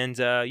 yeah, and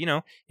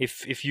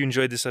if you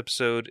enjoyed this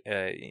episode,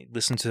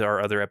 listen to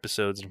our other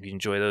episodes, and if you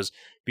enjoy those,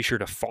 be sure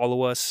to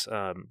follow us,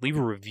 leave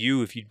a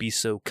review if you'd be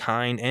so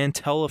kind, and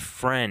tell a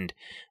friend.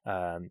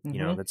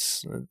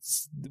 That's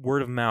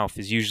word of mouth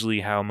is usually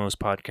how most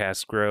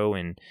podcasts grow,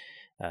 and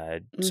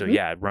so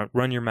yeah,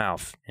 run your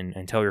mouth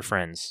and tell your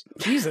friends.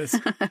 Jesus.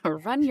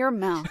 Run your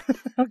mouth.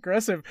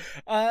 Aggressive.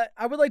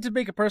 I would like to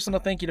make a personal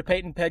thank you to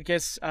Peyton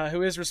Pedkis,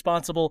 who is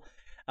responsible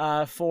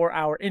for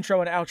our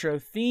intro and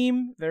outro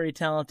theme. Very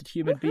talented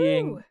human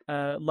being.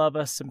 Love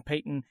us some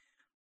Peyton.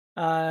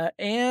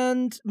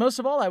 And most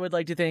of all, I would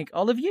like to thank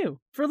all of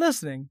you for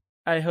listening.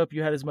 I hope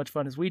you had as much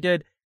fun as we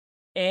did.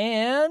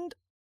 And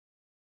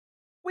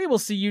we will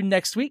see you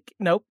next week.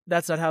 Nope,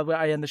 that's not how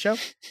I end the show.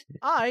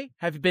 I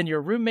have been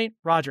your roommate,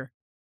 Roger.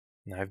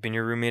 And I've been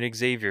your roommate,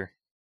 Xavier.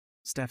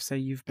 Steph, say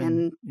you've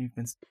been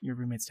your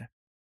roommate, Steph.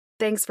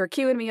 Thanks for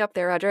queuing me up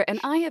there, Roger.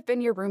 And I have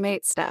been your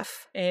roommate,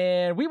 Steph.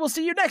 And we will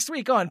see you next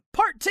week on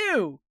part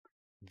 2.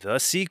 The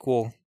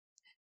sequel.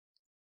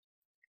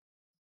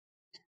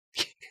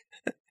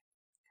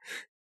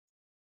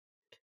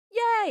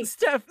 Yay!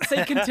 Steph,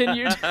 say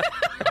continued.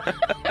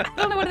 I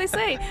don't know what do they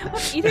say.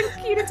 What? You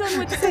didn't tell me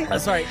what to say.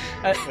 Sorry.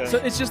 So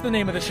it's just the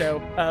name of the show.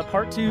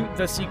 Part 2,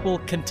 the sequel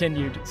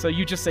continued. So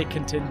you just say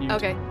continued.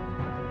 Okay.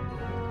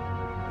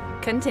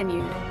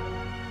 Continued.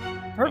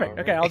 Perfect.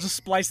 Okay, I'll just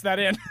splice that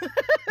in.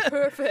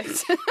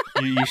 Perfect.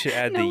 You should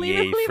add the leave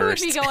yay it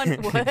first. with me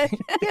going, what?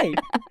 Yay.